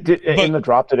 In the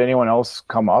drop, did anyone else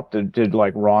come up? Did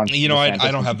like Ron?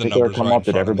 I don't have the numbers come up.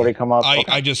 Did everybody come up?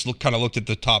 I just kind of looked at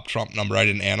the top Trump number. I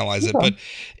didn't analyze it, but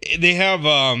they have,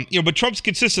 but Trump's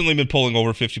consistently been polling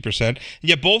over 50%.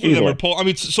 Yet both of them are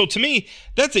polling. So to me,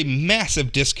 that's a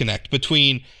massive disconnect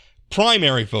between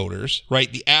primary voters,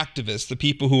 right? The activists, the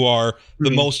people who are the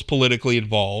most politically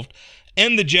involved,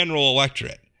 and the general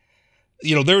electorate.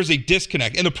 There is a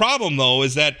disconnect. And the problem, though,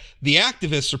 is that the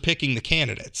activists are picking the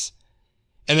candidates.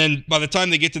 And then by the time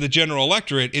they get to the general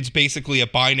electorate, it's basically a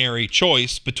binary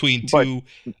choice between two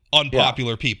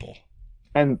unpopular people.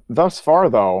 And thus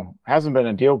far, though, hasn't been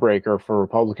a deal breaker for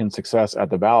Republican success at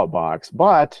the ballot box.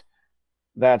 But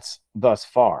that's thus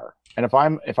far. And if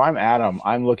I'm Adam,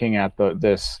 I'm looking at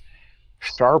this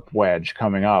sharp wedge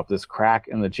coming up, this crack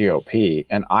in the GOP,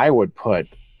 and I would put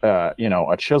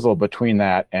a chisel between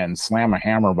that and slam a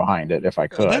hammer behind it if I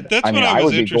could.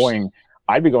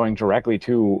 I'd be going directly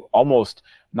to almost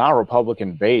not a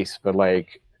Republican base, but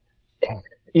like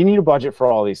you need a budget for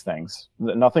all these things.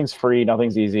 Nothing's free,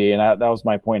 nothing's easy, and that was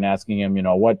my point asking him,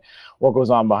 what goes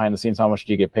on behind the scenes, how much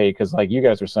do you get paid? Because like you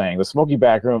guys were saying, the smoky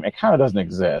back room, it kind of doesn't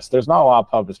exist. There's not a lot of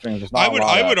puppet strings. I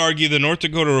would argue the North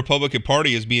Dakota Republican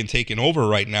Party is being taken over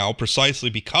right now precisely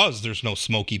because there's no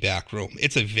smoky back room.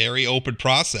 It's a very open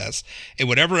process, and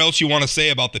whatever else you want to say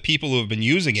about the people who have been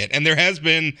using it, and there has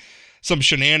been some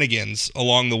shenanigans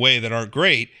along the way that aren't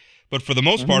great, But for the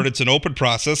most part, it's an open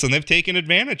process, and they've taken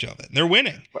advantage of it. They're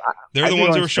winning. They're the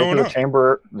ones who are showing up.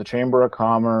 The Chamber of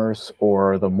Commerce,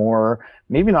 or the more,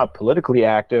 maybe not politically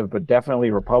active, but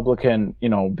definitely Republican,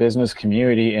 business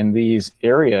community in these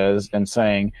areas, and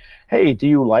saying, hey, do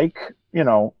you like,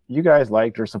 you guys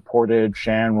liked or supported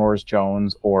Shannon Roars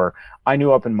Jones, or I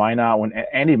knew up in Minot when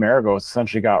Andy Maragos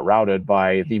essentially got routed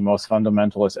by the most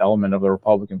fundamentalist element of the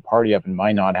Republican Party up in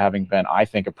Minot, having been, I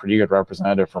think, a pretty good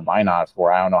representative for Minot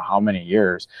for I don't know how many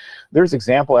years. There's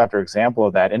example after example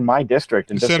of that in my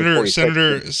district. In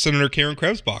Senator Karen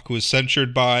Krebsbach, who was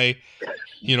censured by,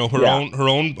 her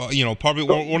own, probably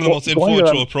one of the most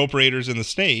influential appropriators in the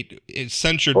state, is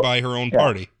censured by her own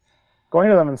party. Going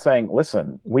to them and saying,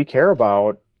 listen, we care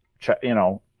about,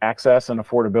 access and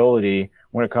affordability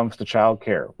when it comes to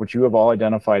childcare, which you have all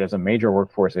identified as a major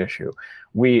workforce issue.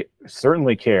 We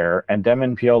certainly care, and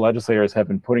Dem-NPL legislators have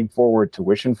been putting forward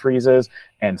tuition freezes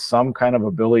and some kind of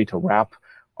ability to wrap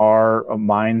our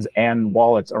minds and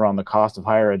wallets around the cost of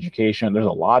higher education. There's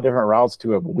a lot of different routes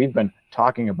to it, but we've been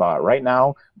talking about it. Right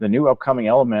now, the new upcoming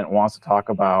element wants to talk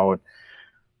about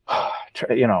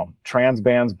trans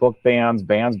bans, book bans,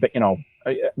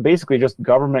 basically just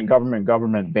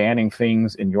government banning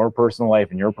things in your personal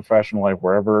life, in your professional life,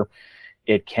 wherever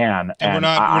it can. And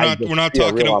we're not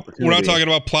talking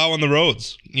about plowing the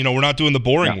roads. We're not doing the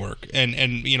boring work. And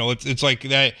it's like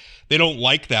that. They don't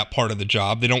like that part of the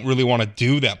job. They don't really want to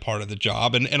do that part of the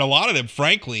job. And a lot of them,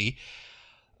 frankly,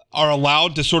 are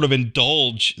allowed to sort of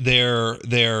indulge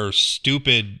their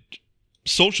stupid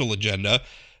social agenda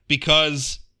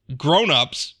because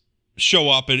grown-ups show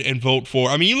up and vote for.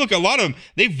 I mean, you look, a lot of them,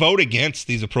 they vote against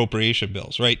these appropriation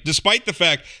bills, right? Despite the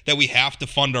fact that we have to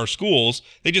fund our schools,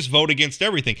 they just vote against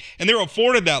everything. And they're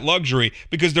afforded that luxury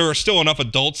because there are still enough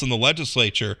adults in the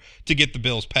legislature to get the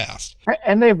bills passed.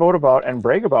 And they vote about and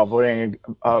brag about voting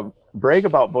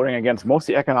against most of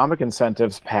the economic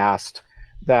incentives passed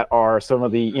that are some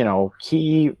of the,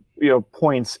 key,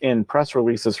 points in press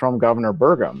releases from Governor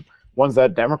Burgum, ones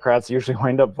that Democrats usually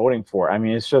wind up voting for. I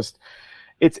mean, it's just,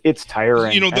 it's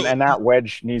tiring, and that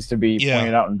wedge needs to be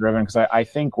pointed out and driven, because I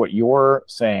think what you're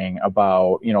saying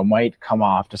about, might come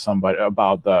off to somebody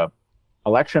about the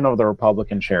election of the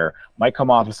Republican chair might come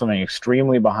off as something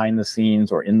extremely behind the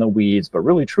scenes or in the weeds, but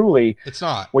really, truly, it's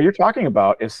not. What you're talking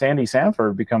about, if Sandy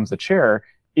Sanford becomes the chair,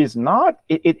 is not,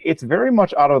 it's very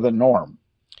much out of the norm.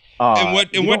 You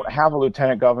don't have a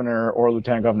lieutenant governor or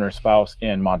lieutenant governor's spouse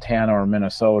in Montana or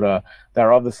Minnesota that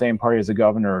are of the same party as the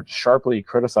governor, sharply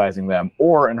criticizing them,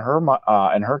 or in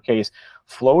her case,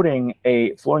 floating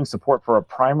support for a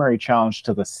primary challenge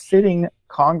to the sitting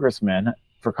congressman.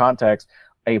 For context,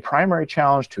 a primary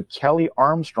challenge to Kelly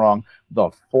Armstrong,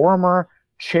 the former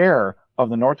chair of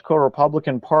the North Dakota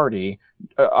Republican Party,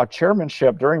 a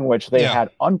chairmanship during which they had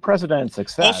unprecedented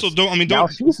success. Also, now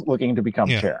she's looking to become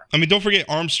chair. I mean, don't forget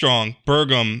Armstrong,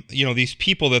 Burgum, these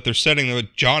people that they're setting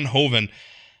with John Hoeven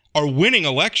are winning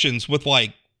elections with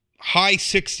like high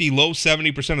 60, low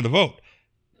 70% of the vote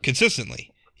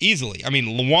consistently, easily. I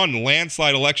mean, one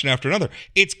landslide election after another.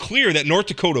 It's clear that North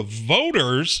Dakota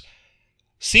voters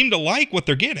seem to like what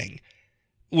they're getting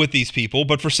with these people,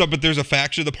 but there's a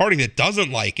faction of the party that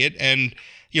doesn't like it, and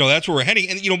that's where we're heading.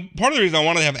 And part of the reason I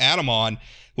wanted to have Adam on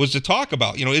was to talk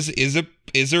about,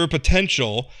 is there a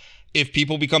potential, if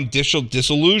people become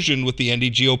disillusioned with the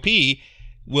NDGOP,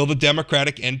 will the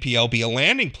Democratic-NPL be a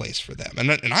landing place for them?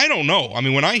 And I don't know. I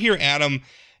mean, when I hear Adam,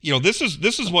 this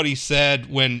is what he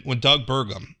said when Doug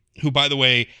Burgum, who, by the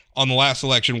way, on the last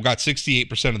election got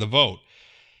 68% of the vote.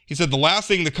 He said, the last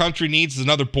thing the country needs is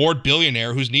another bored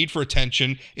billionaire whose need for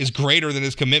attention is greater than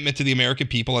his commitment to the American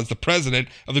people as the president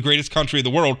of the greatest country in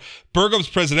the world. Burgum's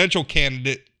presidential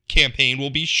campaign will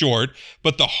be short,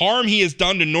 but the harm he has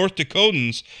done to North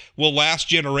Dakotans will last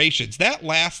generations. That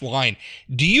last line,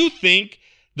 do you think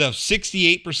the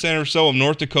 68% or so of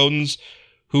North Dakotans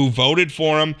who voted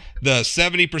for him, the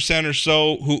 70% or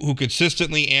so who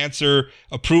consistently answer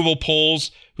approval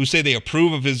polls, who say they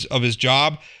approve of his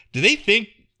job, do they think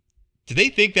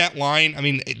that line, I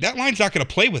mean, that line's not going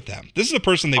to play with them? This is the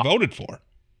person they voted for.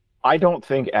 I don't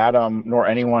think Adam, nor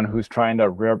anyone who's trying to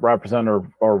represent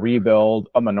or rebuild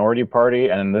a minority party,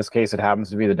 and in this case it happens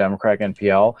to be the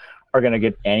Democratic-NPL, are going to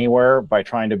get anywhere by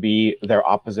trying to be their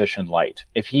opposition light.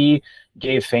 If he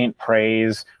gave faint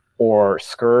praise or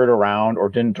skirted around or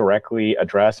didn't directly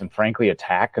address and frankly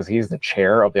attack, because he's the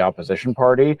chair of the opposition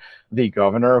party, the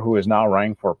governor who is now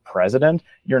running for president,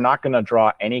 you're not going to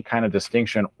draw any kind of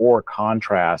distinction or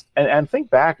contrast. And think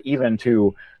back even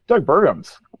to Doug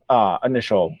Burgum's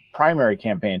initial primary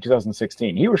campaign in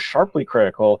 2016. He was sharply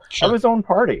critical of his own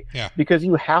party because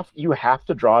you have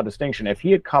to draw a distinction. If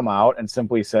he had come out and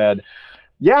simply said,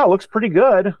 yeah, it looks pretty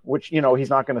good, which, you know, he's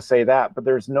not going to say that, but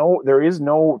there is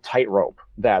no tightrope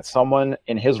that someone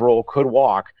in his role could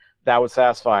walk that would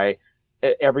satisfy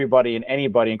everybody and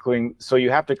anybody, including, so you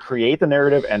have to create the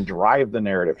narrative and drive the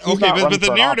narrative. Okay, but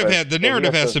the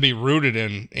narrative has to be rooted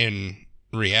in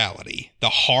reality. The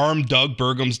harm Doug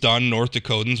Burgum's done North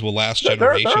Dakotans will last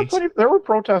generations. There were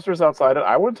protesters outside of,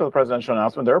 I went to the presidential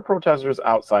announcement, there were protesters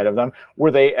outside of them.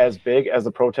 Were they as big as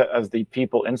the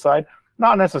people inside?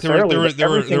 Not necessarily. There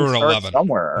were 11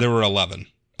 somewhere. There were 11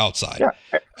 outside. Yeah.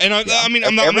 And I mean,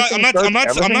 I'm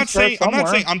not saying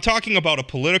I'm talking about a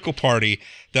political party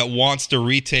that wants to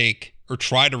retake or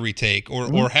try to retake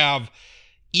or have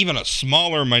even a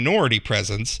smaller minority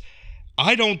presence.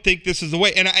 I don't think this is the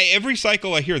way. And every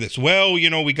cycle I hear this. Well, you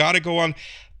know, we got to go on.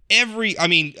 Every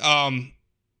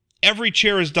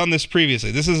chair has done this previously.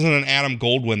 This isn't an Adam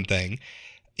Goldwyn thing.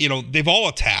 You know, they've all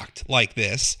attacked like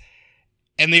this.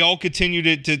 And they all continue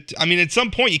to I mean, at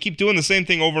some point, you keep doing the same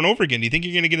thing over and over again. Do you think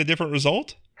you're going to get a different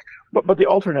result? But the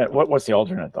alternate, what's the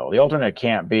alternate, though? The alternate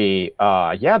can't be,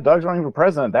 Doug's running for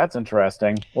president. That's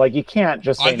interesting. Like, you can't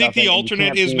just say I think the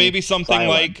alternate is maybe something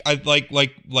silent.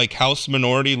 like House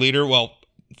Minority Leader,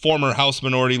 former House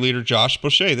Minority Leader Josh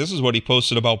Boucher. This is what he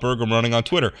posted about Burgum running on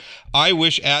Twitter. I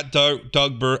wish Doug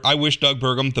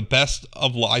Burgum the best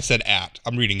of luck. I said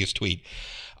I'm reading his tweet.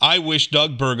 I wish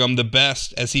Doug Burgum the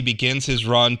best as he begins his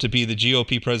run to be the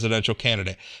GOP presidential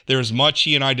candidate. There is much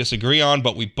he and I disagree on,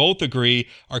 but we both agree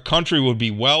our country would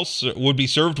be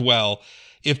served well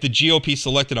if the GOP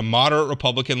selected a moderate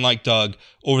Republican like Doug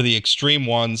over the extreme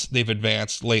ones they've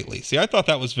advanced lately. See, I thought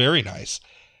that was very nice.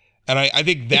 And I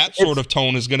think that sort of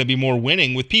tone is going to be more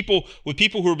winning with people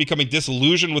who are becoming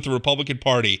disillusioned with the Republican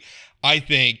Party. I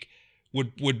think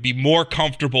would be more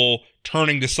comfortable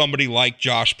turning to somebody like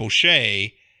Josh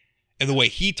Boucher and the way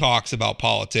he talks about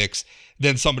politics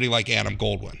than somebody like Adam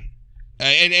Goldwyn.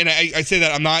 And I say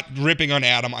that I'm not ripping on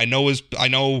Adam. I know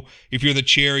if you're the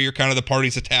chair, you're kind of the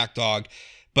party's attack dog.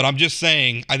 But I'm just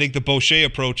saying, I think the Boucher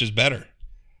approach is better.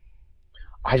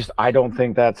 I don't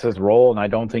think that's his role, and I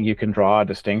don't think you can draw a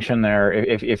distinction there.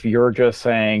 If you're just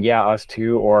saying, yeah, us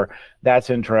too, or that's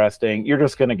interesting, you're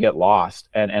just going to get lost.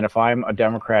 And if I'm a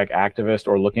Democratic activist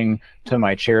or looking to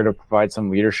my chair to provide some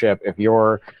leadership,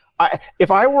 if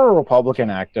I were a Republican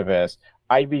activist,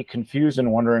 I'd be confused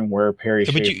and wondering where Perry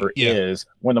Schaefer is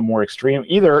when the more extreme,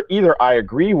 either I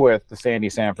agree with the Sandy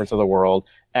Sanfords of the world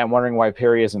and wondering why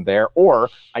Perry isn't there, or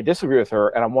I disagree with her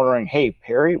and I'm wondering, hey,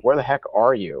 Perry, where the heck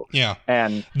are you? Yeah.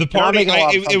 And the party,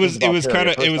 it was kind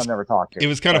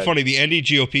of funny. The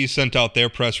NDGOP sent out their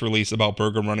press release about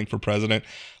Burgum running for president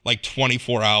like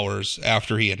 24 hours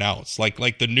after he announced. Like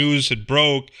the news had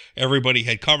broke, everybody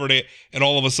had covered it, and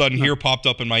all of a sudden here popped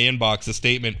up in my inbox a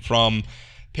statement from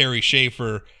Perry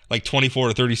Schaefer like 24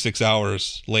 to 36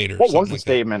 hours later. What was the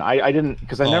statement? I didn't,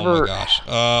 because I never. Oh my gosh.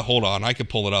 Hold on. I could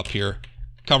pull it up here.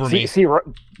 Cover me. See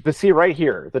right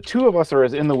here. The two of us are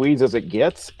as in the weeds as it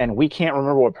gets, and we can't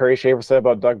remember what Perry Schaefer said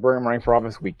about Doug Burgum running for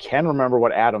office. We can remember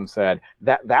what Adam said.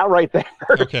 That right there.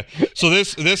 Okay. So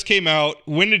this came out.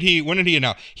 When did he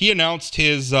announce? He announced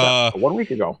his 1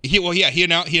 week ago. He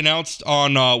announced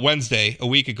on Wednesday, a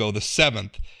week ago, the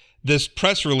 7th. This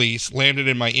press release landed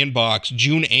in my inbox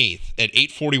June 8th at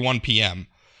 8:41 p.m.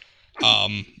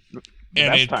 And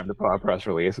that's time to put out a press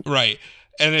release. Right.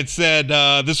 And it said,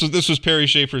 this was Perry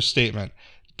Schaefer's statement.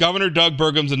 Governor Doug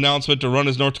Burgum's announcement to run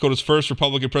as North Dakota's first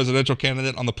Republican presidential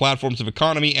candidate on the platforms of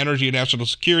economy, energy, and national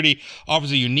security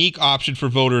offers a unique option for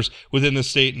voters within the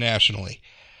state and nationally.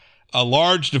 A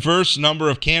large, diverse number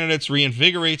of candidates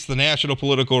reinvigorates the national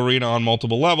political arena on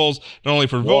multiple levels, not only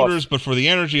for voters, but for the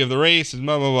energy of the race, and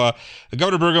blah, blah, blah.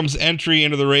 Governor Burgum's entry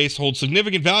into the race holds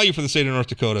significant value for the state of North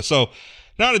Dakota. So,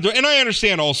 and I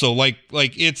understand also, when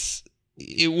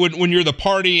you're the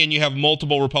party and you have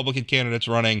multiple Republican candidates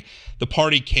running, the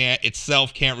party can't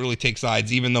really take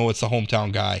sides, even though it's the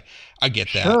hometown guy. I get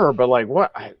that. Sure, but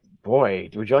what? Boy,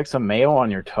 would you like some mayo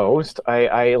on your toast?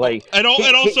 Also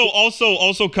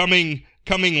coming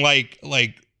like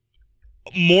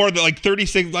more than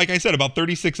 36, like I said, about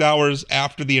 36 hours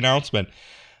after the announcement.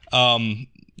 That's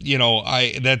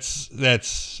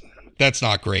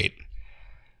not great.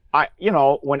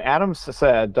 When Adams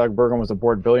said Doug Burgum was a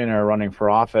bored billionaire running for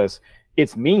office,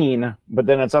 it's mean, but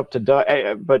then it's up to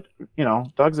Doug. But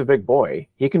Doug's a big boy.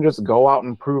 He can just go out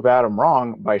and prove Adam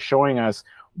wrong by showing us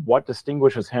what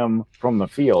distinguishes him from the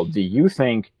field. Do you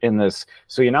think in this?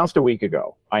 So he announced a week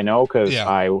ago. I know because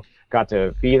got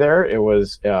to be there. It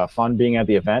was fun being at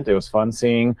the event. It was fun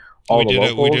seeing all the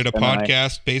locals. We did a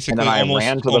podcast basically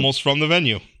almost from the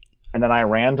venue. And then I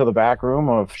ran to the back room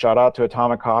of shout out to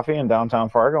Atomic Coffee in downtown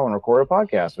Fargo and recorded a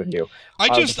podcast with you. I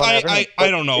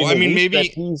don't know. I mean, maybe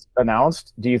he's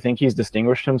announced. Do you think he's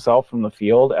distinguished himself from the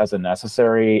field as a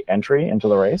necessary entry into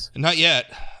the race? Not yet.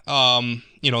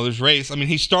 There's race. I mean,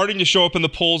 he's starting to show up in the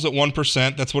polls at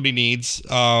 1%. That's what he needs.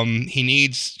 He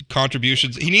needs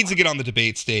contributions. He needs to get on the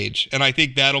debate stage, and I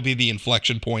think that'll be the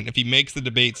inflection point. If he makes the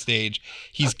debate stage,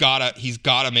 he's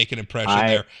gotta make an impression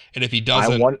there. And if he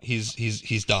doesn't,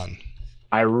 he's done.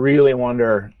 I really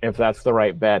wonder if that's the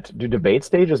right bet. Do debate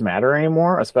stages matter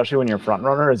anymore, especially when your front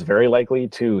runner is very likely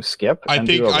to skip? I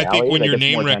think when your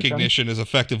name recognition is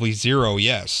effectively zero,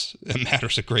 yes, it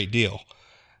matters a great deal.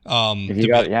 If you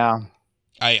got, yeah.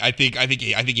 I think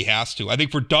he has to. I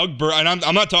think for Doug Burgum, and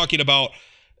I'm not talking about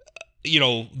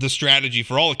the strategy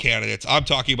for all the candidates. I'm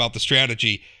talking about the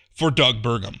strategy for Doug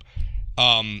Burgum.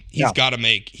 He's got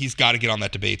to get on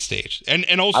that debate stage.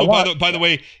 And also by the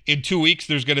way, in 2 weeks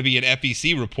there's going to be an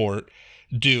FEC report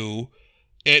due.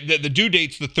 The due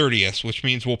date's the 30th, which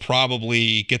means we'll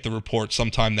probably get the report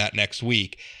sometime that next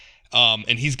week.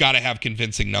 And he's got to have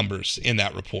convincing numbers in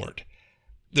that report.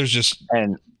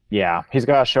 Yeah, he's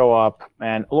got to show up.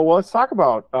 And well, let's talk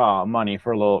about money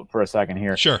for a second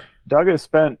here. Sure. Doug has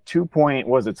spent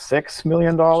 $2.6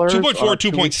 million? 2.4,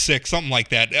 2.6, something like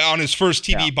that, on his first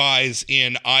TV buys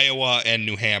in Iowa and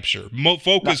New Hampshire.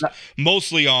 Focused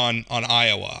mostly on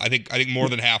Iowa. I think more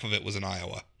than half of it was in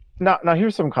Iowa. Now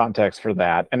here's some context for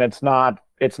that, and it's not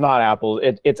apples.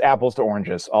 It's apples to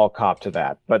oranges. I'll cop to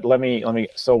that. But let me.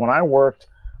 So when I worked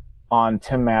on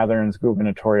Tim Mathern's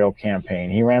gubernatorial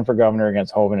campaign, he ran for governor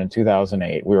against Hoeven in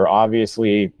 2008. We were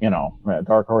obviously, a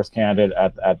dark horse candidate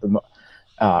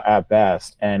at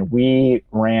best, and we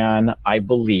ran, I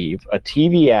believe, a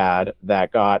TV ad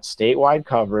that got statewide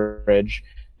coverage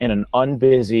in an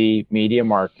unbusy media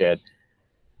market,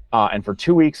 and for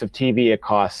 2 weeks of TV, it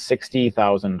cost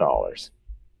 $60,000.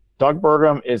 Doug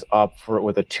Burgum is up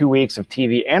with 2 weeks of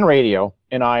TV and radio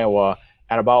in Iowa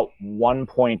at about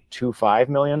 $1.25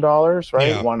 million, right?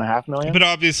 Yeah. $1.5 million. But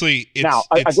obviously,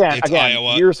 it's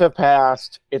Iowa. Years have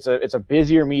passed. It's a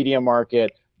busier media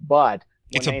market, but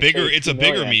it's a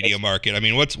bigger media market. I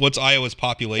mean, what's Iowa's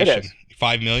population?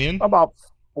 5 million? About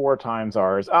 4 times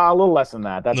ours. A little less than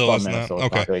that. That's about Minnesota's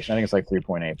population. I think it's like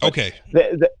 3.8. Okay.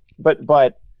 But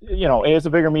it is a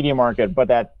bigger media market. But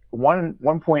that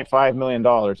 $1.5 million,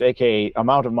 aka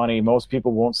amount of money most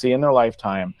people won't see in their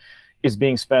lifetime, is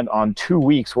being spent on 2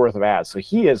 weeks worth of ads. So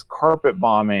he is carpet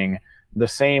bombing the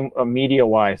same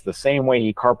media-wise, the same way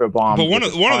he carpet bombed. But one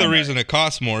of the reason it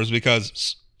costs more is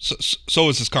because so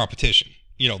is his competition.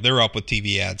 They're up with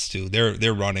TV ads too.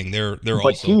 They're running. They're but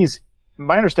also.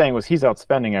 My understanding was he's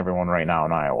outspending everyone right now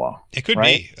in Iowa. It could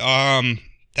right? be.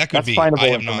 That could be. That's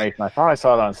findable information. I thought I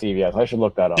saw it on CBS. I should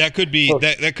look that up. That could be.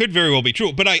 That could very well be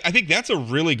true. But I think that's a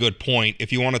really good point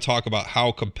if you want to talk about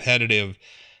how competitive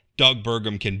Doug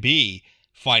Burgum can be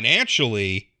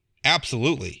financially.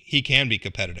 Absolutely, he can be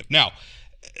competitive. Now,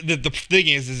 the thing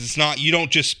is it's not, you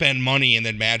don't just spend money and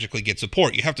then magically get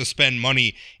support. You have to spend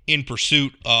money in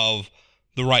pursuit of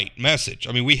the right message.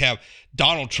 I mean, we have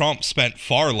Donald Trump spent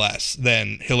far less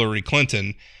than Hillary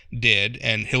Clinton did,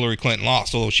 and Hillary Clinton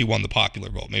lost, although she won the popular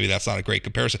vote. Maybe that's not a great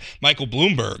comparison. Michael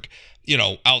Bloomberg,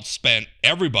 outspent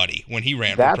everybody when he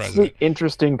ran for president. That's the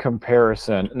interesting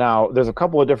comparison. Now, there's a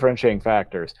couple of differentiating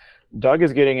factors. Doug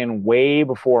is getting in way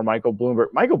before Michael Bloomberg.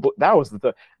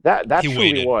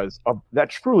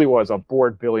 That truly was a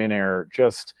bored billionaire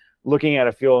just looking at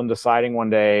a field and deciding one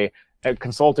day,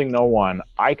 consulting no one,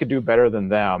 I could do better than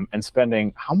them, and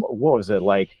spending what was it,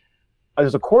 like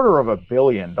there's $250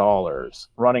 million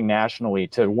running nationally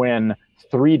to win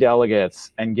 3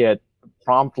 delegates and get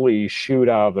promptly shooed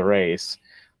out of the race,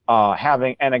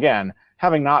 having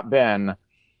not been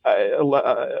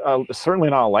certainly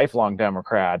not a lifelong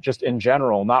Democrat, just in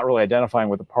general, not really identifying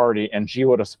with the party, and gee,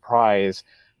 what a surprise,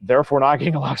 therefore not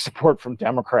getting a lot of support from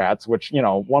Democrats, which,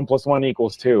 1 + 1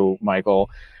 = 2,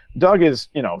 Michael. Doug is,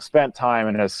 spent time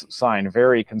and has signed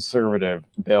very conservative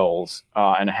bills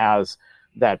and has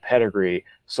that pedigree.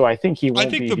 So I think he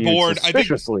won't be viewed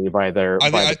suspiciously by their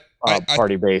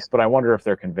party base, but I wonder if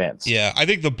they're convinced. Yeah, I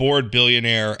think the bored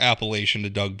billionaire appellation to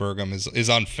Doug Burgum is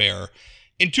unfair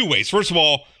in 2 ways. First of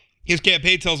all, his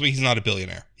campaign tells me he's not a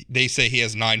billionaire. They say he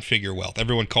has 9-figure wealth.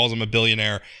 Everyone calls him a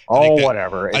billionaire.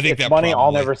 Whatever. I think it's money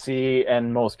I'll never see,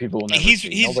 and most people will never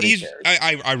see. Nobody cares.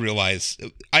 I realize.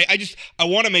 I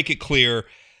want to make it clear.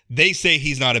 They say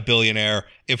he's not a billionaire.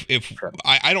 Sure.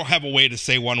 I don't have a way to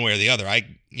say one way or the other.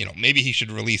 Maybe he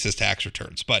should release his tax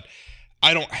returns, but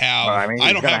I don't have. I mean,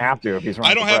 he's gonna have to if he's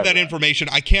running. I don't have that information.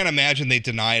 I can't imagine they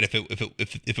deny it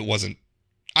if it wasn't.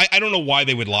 I don't know why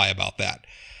they would lie about that.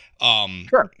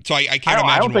 Sure. So I can't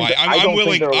imagine why.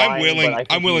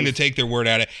 I'm willing to take their word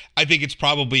at it. I think it's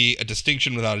probably a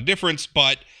distinction without a difference,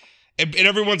 but and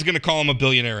everyone's going to call him a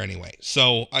billionaire anyway.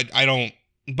 So I don't.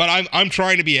 But I'm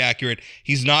trying to be accurate.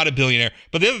 He's not a billionaire.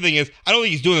 But the other thing is, I don't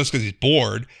think he's doing this because he's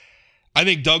bored. I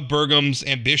think Doug Burgum's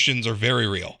ambitions are very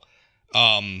real.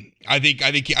 I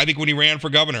think when he ran for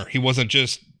governor, he wasn't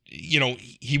just,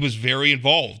 he was very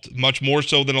involved, much more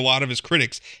so than a lot of his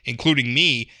critics, including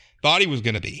me, thought he was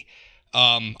going to be.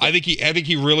 I think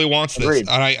he really wants this. Agreed.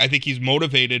 And I think he's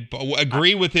motivated. But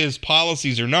agree with his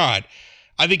policies or not,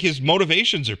 I think his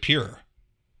motivations are pure.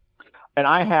 And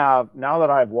I have, now that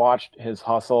I've watched his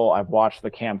hustle, I've watched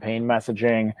the campaign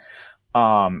messaging,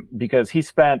 because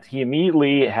he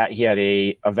immediately had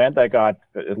a event that got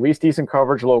at least decent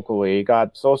coverage locally,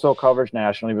 got so-so coverage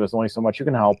nationally, but there's only so much you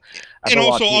can help. And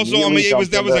also, I mean,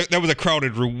 that was a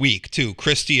crowded week too.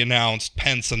 Christie announced,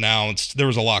 Pence announced, there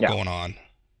was a lot going on.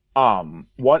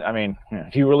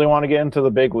 If you really want to get into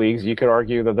the big leagues, you could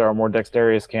argue that there are more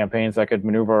dexterous campaigns that could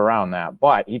maneuver around that,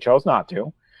 but he chose not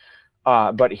to.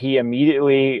 But he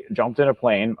immediately jumped in a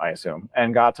plane, I assume,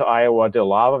 and got to Iowa, did a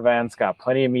lot of events, got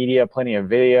plenty of media, plenty of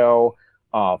video,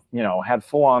 had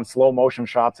full-on slow-motion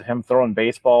shots of him throwing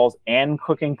baseballs and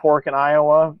cooking pork in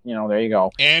Iowa. There you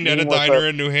go. And at a diner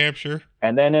in New Hampshire.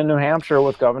 And then in New Hampshire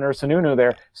with Governor Sununu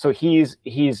there. So he's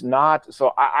not –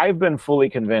 so I've been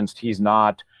fully convinced he's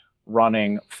not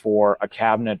running for a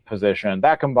cabinet position.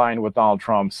 That combined with Donald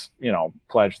Trump's,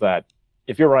 pledge that –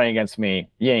 if you're running against me,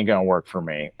 you ain't gonna work for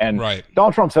me. And right.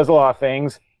 Donald Trump says a lot of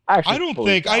things. I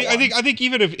think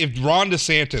even if Ron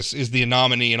DeSantis is the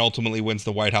nominee and ultimately wins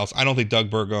the White House, I don't think Doug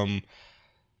Burgum.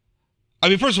 I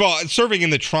mean, first of all, serving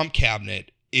in the Trump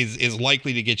cabinet is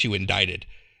likely to get you indicted.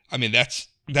 I mean, that's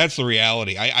the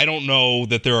reality. I don't know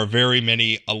that there are very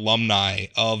many alumni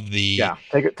of the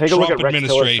take a Trump look at Rex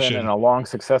administration Tillerson and a long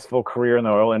successful career in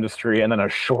the oil industry, and then a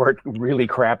short, really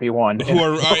crappy one. Who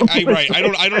are right? I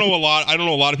don't know a lot. I don't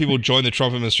know a lot of people who joined the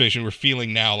Trump administration who are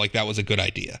feeling now like that was a good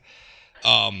idea.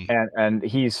 And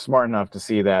he's smart enough to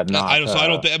see that. I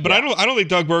don't think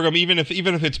Doug Burgum, even if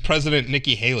it's President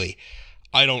Nikki Haley,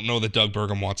 I don't know that Doug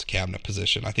Burgum wants a cabinet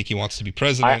position. I think he wants to be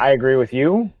president. I agree with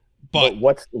you. But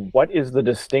what is the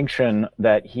distinction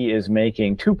that he is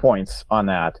making? 2 points on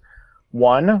that.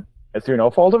 One, through no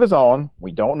fault of his own,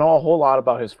 we don't know a whole lot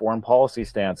about his foreign policy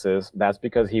stances. That's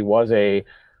because he was a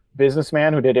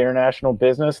businessman who did international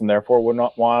business and therefore would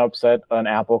not want to upset an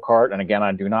apple cart. And again,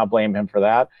 I do not blame him for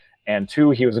that. And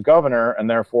two, he was a governor, and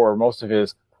therefore most of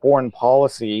his foreign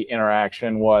policy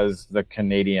interaction was the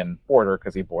Canadian border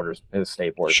because his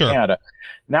state borders Canada.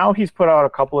 Now he's put out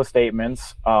a couple of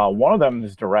statements. One of them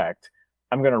is direct.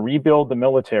 I'm going to rebuild the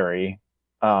military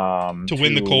to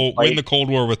win the Cold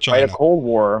War with China. Fight a Cold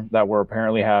War that we're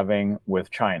apparently having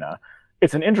with China.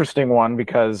 It's an interesting one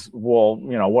because, what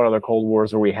other Cold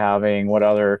Wars are we having? What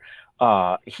other?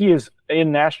 He is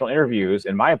in national interviews,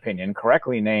 in my opinion,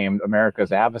 correctly named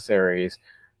America's adversaries.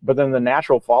 But then the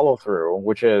natural follow-through,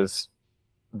 which is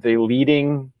the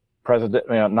leading president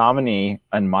nominee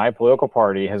in my political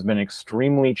party, has been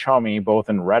extremely chummy, both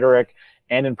in rhetoric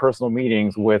and in personal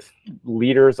meetings with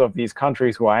leaders of these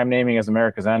countries who I am naming as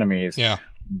America's enemies. Yeah.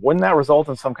 Wouldn't that result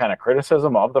in some kind of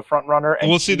criticism of the front runner?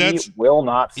 And he will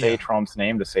not say Trump's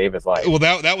name to save his life. Well,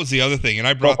 that was the other thing, and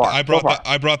I brought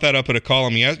that up at a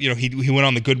column. He went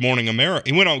on the Good Morning America.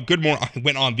 He went on Good Morning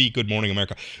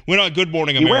America. Went on Good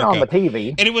Morning America. He went on the TV,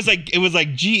 and it was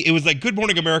like Good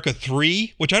Morning America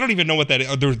 3, which I don't even know what that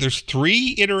is. There's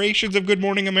 3 iterations of Good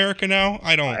Morning America now.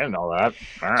 I didn't know that.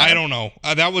 Right. I don't know.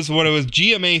 That was what it was.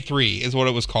 GMA 3 is what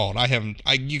it was called.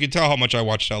 You can tell how much I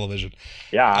watch television.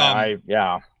 Yeah.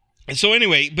 So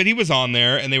anyway, but he was on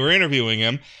there and they were interviewing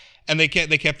him and they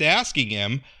kept asking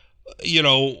him,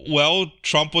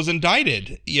 Trump was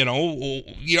indicted,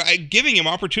 giving him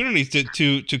opportunities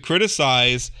to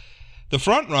criticize the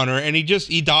front runner, and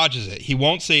he dodges it. He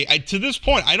won't say, to this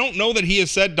point, I don't know that he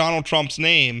has said Donald Trump's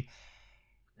name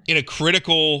in a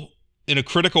critical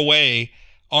way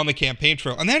on the campaign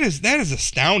trail, and that is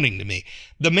astounding to me.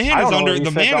 The man is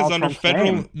under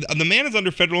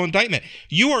federal indictment.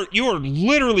 You are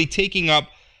literally taking up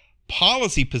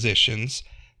policy positions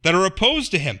that are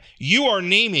opposed to him. You are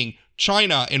naming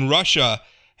China and Russia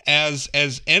as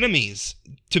enemies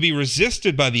to be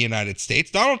resisted by the United States.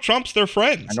 Donald Trump's their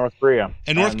friends. And North Korea.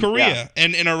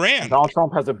 And Iran. Donald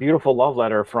Trump has a beautiful love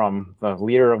letter from the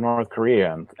leader of North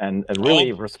Korea and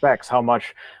really respects how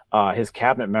much his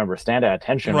cabinet members stand at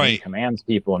attention when he commands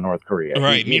people in North Korea.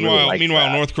 Right. He really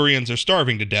meanwhile, North Koreans are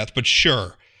starving to death, but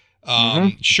sure.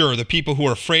 Sure, the people who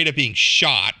are afraid of being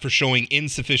shot for showing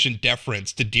insufficient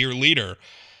deference to dear leader,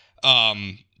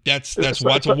 that's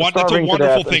a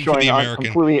wonderful thing for the American.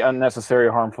 Completely unnecessary,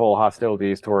 harmful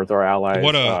hostilities towards our allies,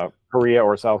 Korea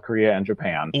or South Korea and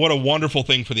Japan. What a wonderful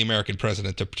thing for the American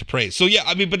president to praise. So yeah,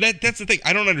 I mean, but that's the thing.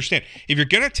 I don't understand. If you're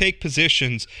going to take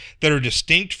positions that are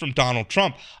distinct from Donald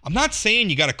Trump, I'm not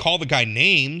saying you got to call the guy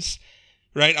names.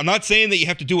 Right? I'm not saying that you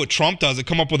have to do what Trump does and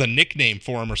come up with a nickname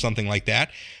for him or something like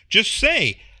that. Just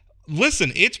say,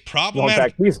 listen, it's problematic. Well, in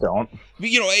fact, please don't.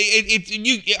 You know,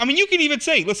 you can even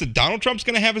say, listen, Donald Trump's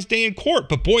going to have his day in court,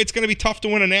 but boy, it's going to be tough to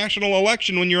win a national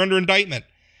election when you're under indictment.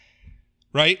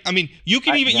 Right? I mean, you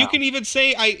can even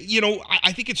say, I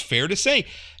think it's fair to say,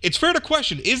 it's fair to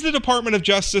question, is the Department of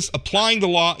Justice applying the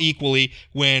law equally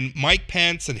when Mike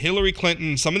Pence and Hillary Clinton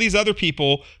and some of these other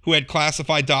people who had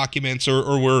classified documents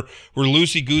or were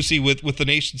loosey-goosey with the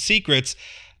nation's secrets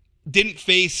didn't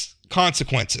face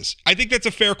consequences? I think that's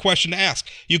a fair question to ask.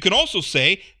 You can also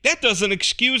say that doesn't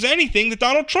excuse anything that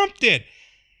Donald Trump did.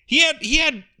 He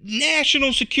had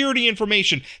national security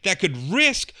information that could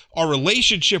risk our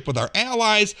relationship with our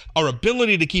allies, our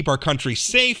ability to keep our country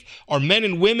safe, our men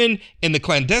and women in the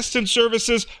clandestine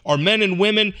services, our men and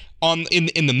women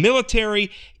in the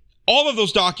military. All of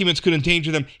those documents could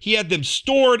endanger them. He had them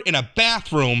stored in a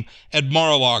bathroom at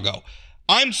Mar-a-Lago.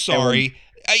 I'm sorry.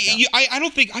 I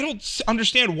don't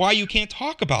understand why you can't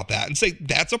talk about that and say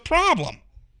that's a problem.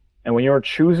 And when you're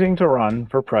choosing to run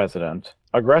for president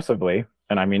aggressively,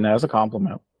 and I mean that as a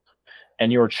compliment,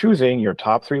 and you're choosing your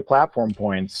top 3 platform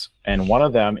points, and one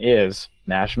of them is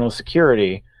national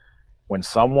security, when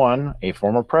someone, a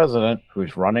former president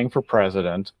who's running for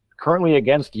president, currently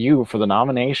against you for the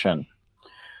nomination,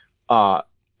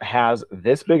 has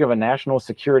this big of a national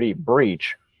security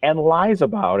breach and lies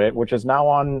about it, which is now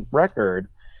on record,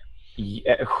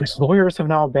 whose lawyers have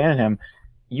now abandoned him,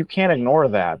 you can't ignore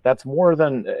that. That's more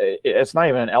than, it's not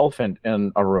even an elephant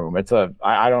in a room. It's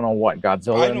I don't know what,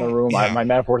 Godzilla in the room. Yeah. My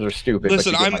metaphors are stupid.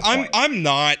 Listen, I'm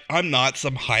not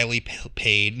some highly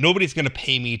paid, nobody's going to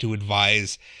pay me to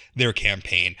advise their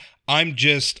campaign. I'm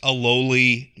just a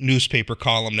lowly newspaper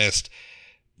columnist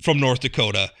from North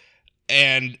Dakota.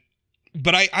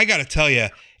 But I got to tell you,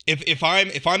 if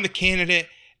I'm the candidate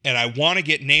and I want to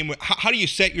get named, how do you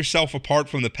set yourself apart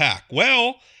from the pack?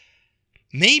 Well,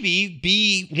 maybe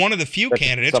be one of the few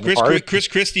candidates, Chris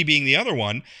Christie being the other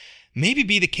one, maybe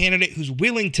be the candidate who's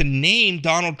willing to name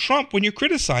Donald Trump when you're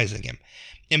criticizing him.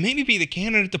 And maybe be the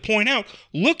candidate to point out,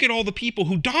 look at all the people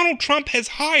who Donald Trump has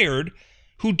hired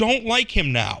who don't like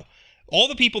him now. All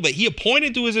the people that he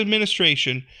appointed to his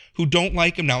administration who don't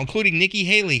like him now, including Nikki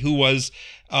Haley, who was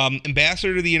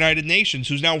ambassador to the United Nations,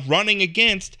 who's now running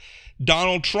against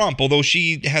Donald Trump, although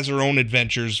she has her own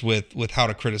adventures with how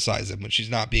to criticize him, but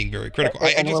she's not being very critical.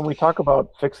 When we talk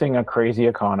about fixing a crazy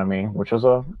economy, which is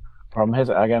from his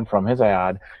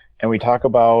ad, and we talk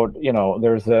about,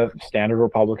 there's the standard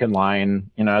Republican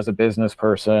line, as a business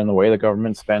person, the way the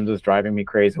government spends is driving me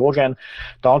crazy. Well, again,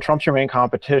 Donald Trump's your main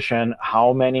competition.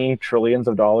 How many trillions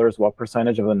of dollars, what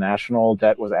percentage of the national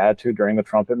debt was added to during the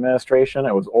Trump administration?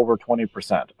 It was over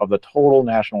 20% of the total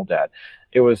national debt.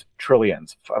 It was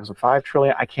trillions. It was $5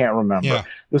 trillion. I can't remember. Yeah.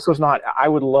 This was not. I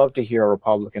would love to hear a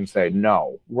Republican say,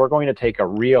 "No, we're going to take a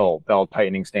real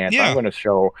belt-tightening stance. Yeah. I'm going to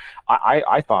show."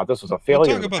 I thought this was a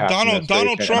failure. We'll talk about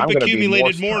Donald Trump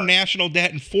accumulated more national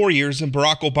debt in 4 years than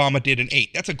Barack Obama did in 8.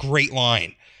 That's a great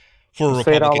line for a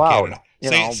Republican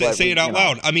candidate. Say it out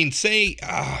loud. I mean,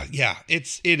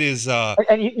 it is.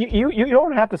 And you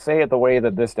don't have to say it the way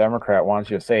that this Democrat wants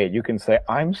you to say it. You can say,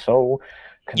 "I'm so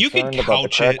concerned about the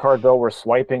credit card bill we're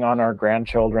swiping on our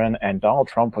grandchildren, and Donald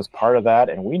Trump was part of that,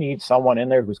 and we need someone in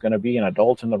there who's going to be an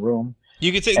adult in the room."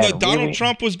 You could say that Donald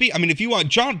Trump was beat. I mean, if you want,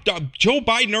 Joe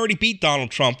Biden already beat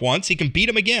Donald Trump once. He can beat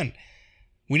him again.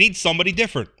 We need somebody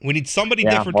different. We need somebody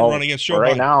different to run against Joe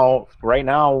Biden. Right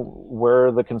now,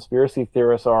 where the conspiracy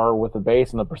theorists are with the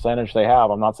base and the percentage they have,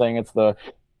 I'm not saying it's not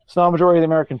a majority of the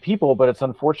American people, but it's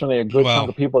unfortunately a good chunk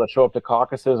of people that show up to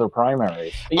caucuses or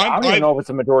primaries. I don't even know if it's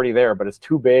a majority there, but it's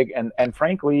too big. And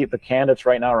frankly, the candidates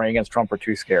right now running against Trump are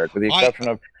too scared, with the exception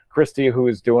of Christie, who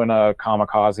is doing a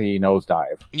kamikaze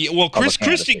nosedive. Yeah, well,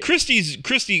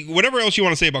 Christie, whatever else you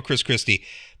want to say about Chris Christie,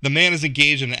 the man is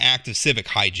engaged in an act of civic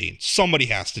hygiene. Somebody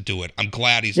has to do it. I'm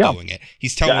glad he's doing it.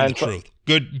 He's telling the truth.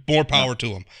 Good, more power to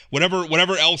him.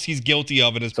 Whatever else he's guilty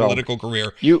of in his political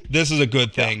career, this is a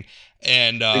good thing.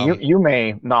 And you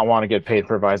may not want to get paid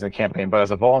for advising the campaign, but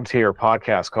as a volunteer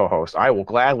podcast co-host, I will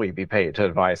gladly be paid to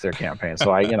advise their campaign.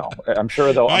 So I'm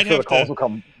sure the calls will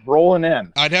come rolling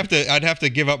in. I'd have to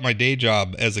give up my day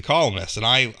job as a columnist, and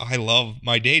I love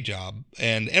my day job,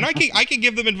 and I can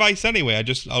give them advice anyway.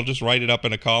 I'll just write it up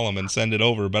in a column and send it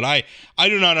over. But I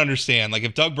do not understand. Like,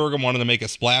 if Doug Burgum wanted to make a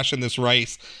splash in this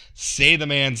race, say the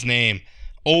man's name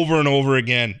over and over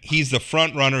again. He's the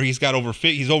front runner. He's over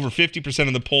 50%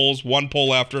 of the polls, one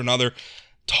poll after another.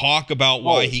 Talk about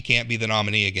why he can't be the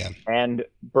nominee again. And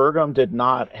Burgum did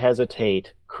not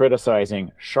hesitate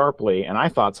criticizing sharply, and I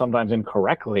thought sometimes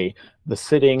incorrectly, the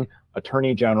sitting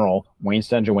Attorney General Wayne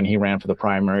Stenger when he ran for the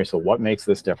primary. So what makes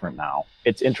this different now?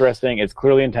 It's interesting. It's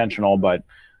clearly intentional, but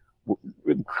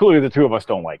clearly the two of us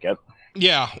don't like it.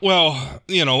 Yeah, well,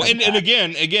 and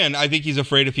again, I think he's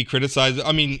afraid if he criticizes.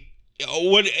 I mean,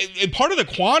 part of the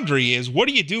quandary is, what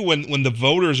do you do when the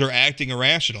voters are acting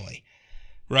irrationally,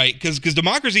 right? Because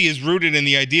democracy is rooted in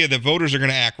the idea that voters are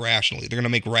going to act rationally. They're going to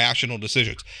make rational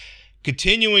decisions.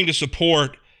 Continuing to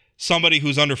support somebody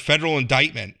who's under federal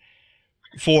indictment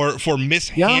for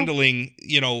mishandling,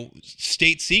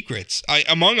 state secrets,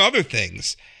 among other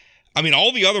things. I mean,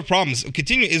 all the other problems.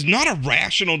 Continuing is not a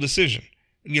rational decision.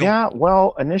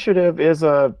 Well, initiative is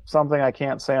something I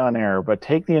can't say on air, but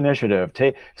take the initiative.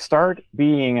 Start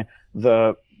being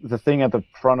the thing at the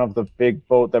front of the big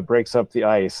boat that breaks up the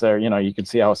ice. There, you can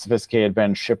see how sophisticated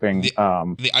Ben's shipping.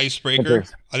 The icebreaker.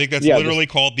 I think that's literally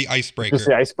called the icebreaker. Just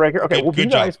the icebreaker. Okay, be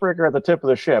the icebreaker at the tip of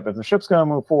the ship. If the ship's going to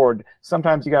move forward,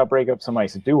 sometimes you got to break up some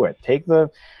ice. Do it. Take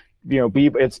the.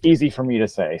 It's easy for me to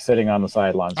say sitting on the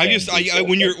sidelines.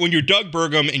 When you're Doug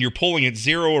Burgum and you're polling at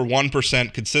 0 or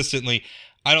 1% consistently,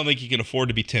 I don't think you can afford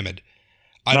to be timid.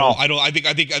 I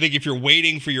think if you're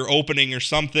waiting for your opening or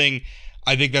something,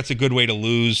 I think that's a good way to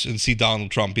lose and see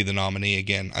Donald Trump be the nominee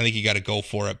again. I think you got to go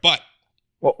for it. But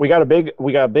we got a big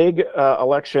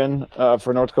election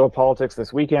for North Dakota politics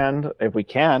this weekend. If we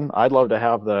can, I'd love to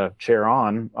have the chair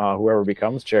on, whoever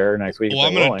becomes chair next week. Well,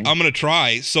 I'm gonna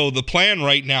try. So the plan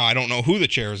right now, I don't know who the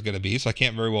chair is going to be, so I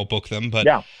can't very well book them. But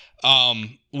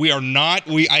we are not.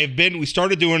 We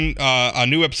started doing a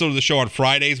new episode of the show on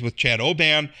Fridays with Chad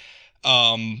Oban.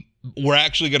 We're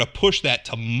actually going to push that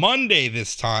to Monday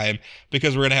this time,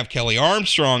 because we're going to have Kelly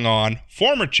Armstrong on,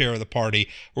 former chair of the party.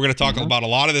 We're going to talk about a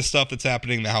lot of this stuff that's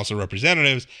happening in the House of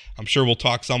Representatives. I'm sure we'll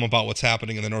talk some about what's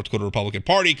happening in the North Dakota Republican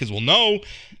Party, because we'll know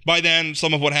by then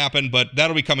some of what happened, but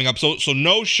that'll be coming up. So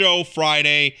no show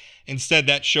Friday. Instead,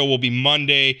 that show will be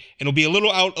Monday, and it'll be a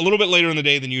little bit later in the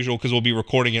day than usual, because we'll be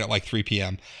recording it at like 3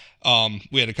 p.m.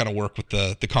 We had to kind of work with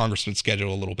the congressman's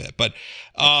schedule a little bit, but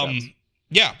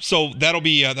yeah, so that'll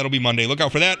be Monday. Look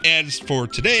out for that. As for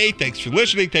today, thanks for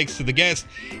listening. Thanks to the guest,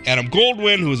 Adam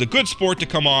Goldwyn, who was a good sport to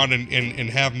come on and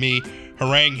have me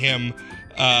harangue him.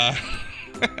 I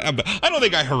don't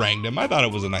think I harangued him. I thought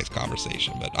it was a nice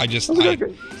conversation, but it's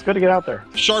good to get out there.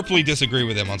 Sharply disagree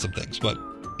with him on some things, but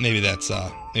maybe that's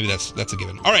a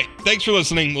given. All right, thanks for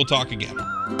listening. We'll talk again.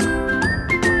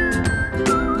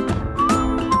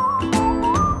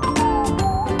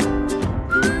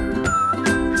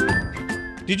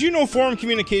 Did you know Forum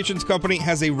Communications Company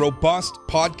has a robust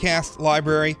podcast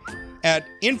library? At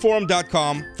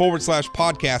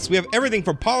inforum.com/podcasts, we have everything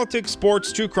from politics,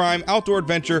 sports, true crime, outdoor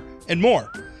adventure, and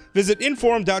more. Visit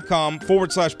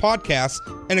inforum.com/podcasts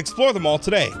and explore them all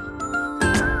today.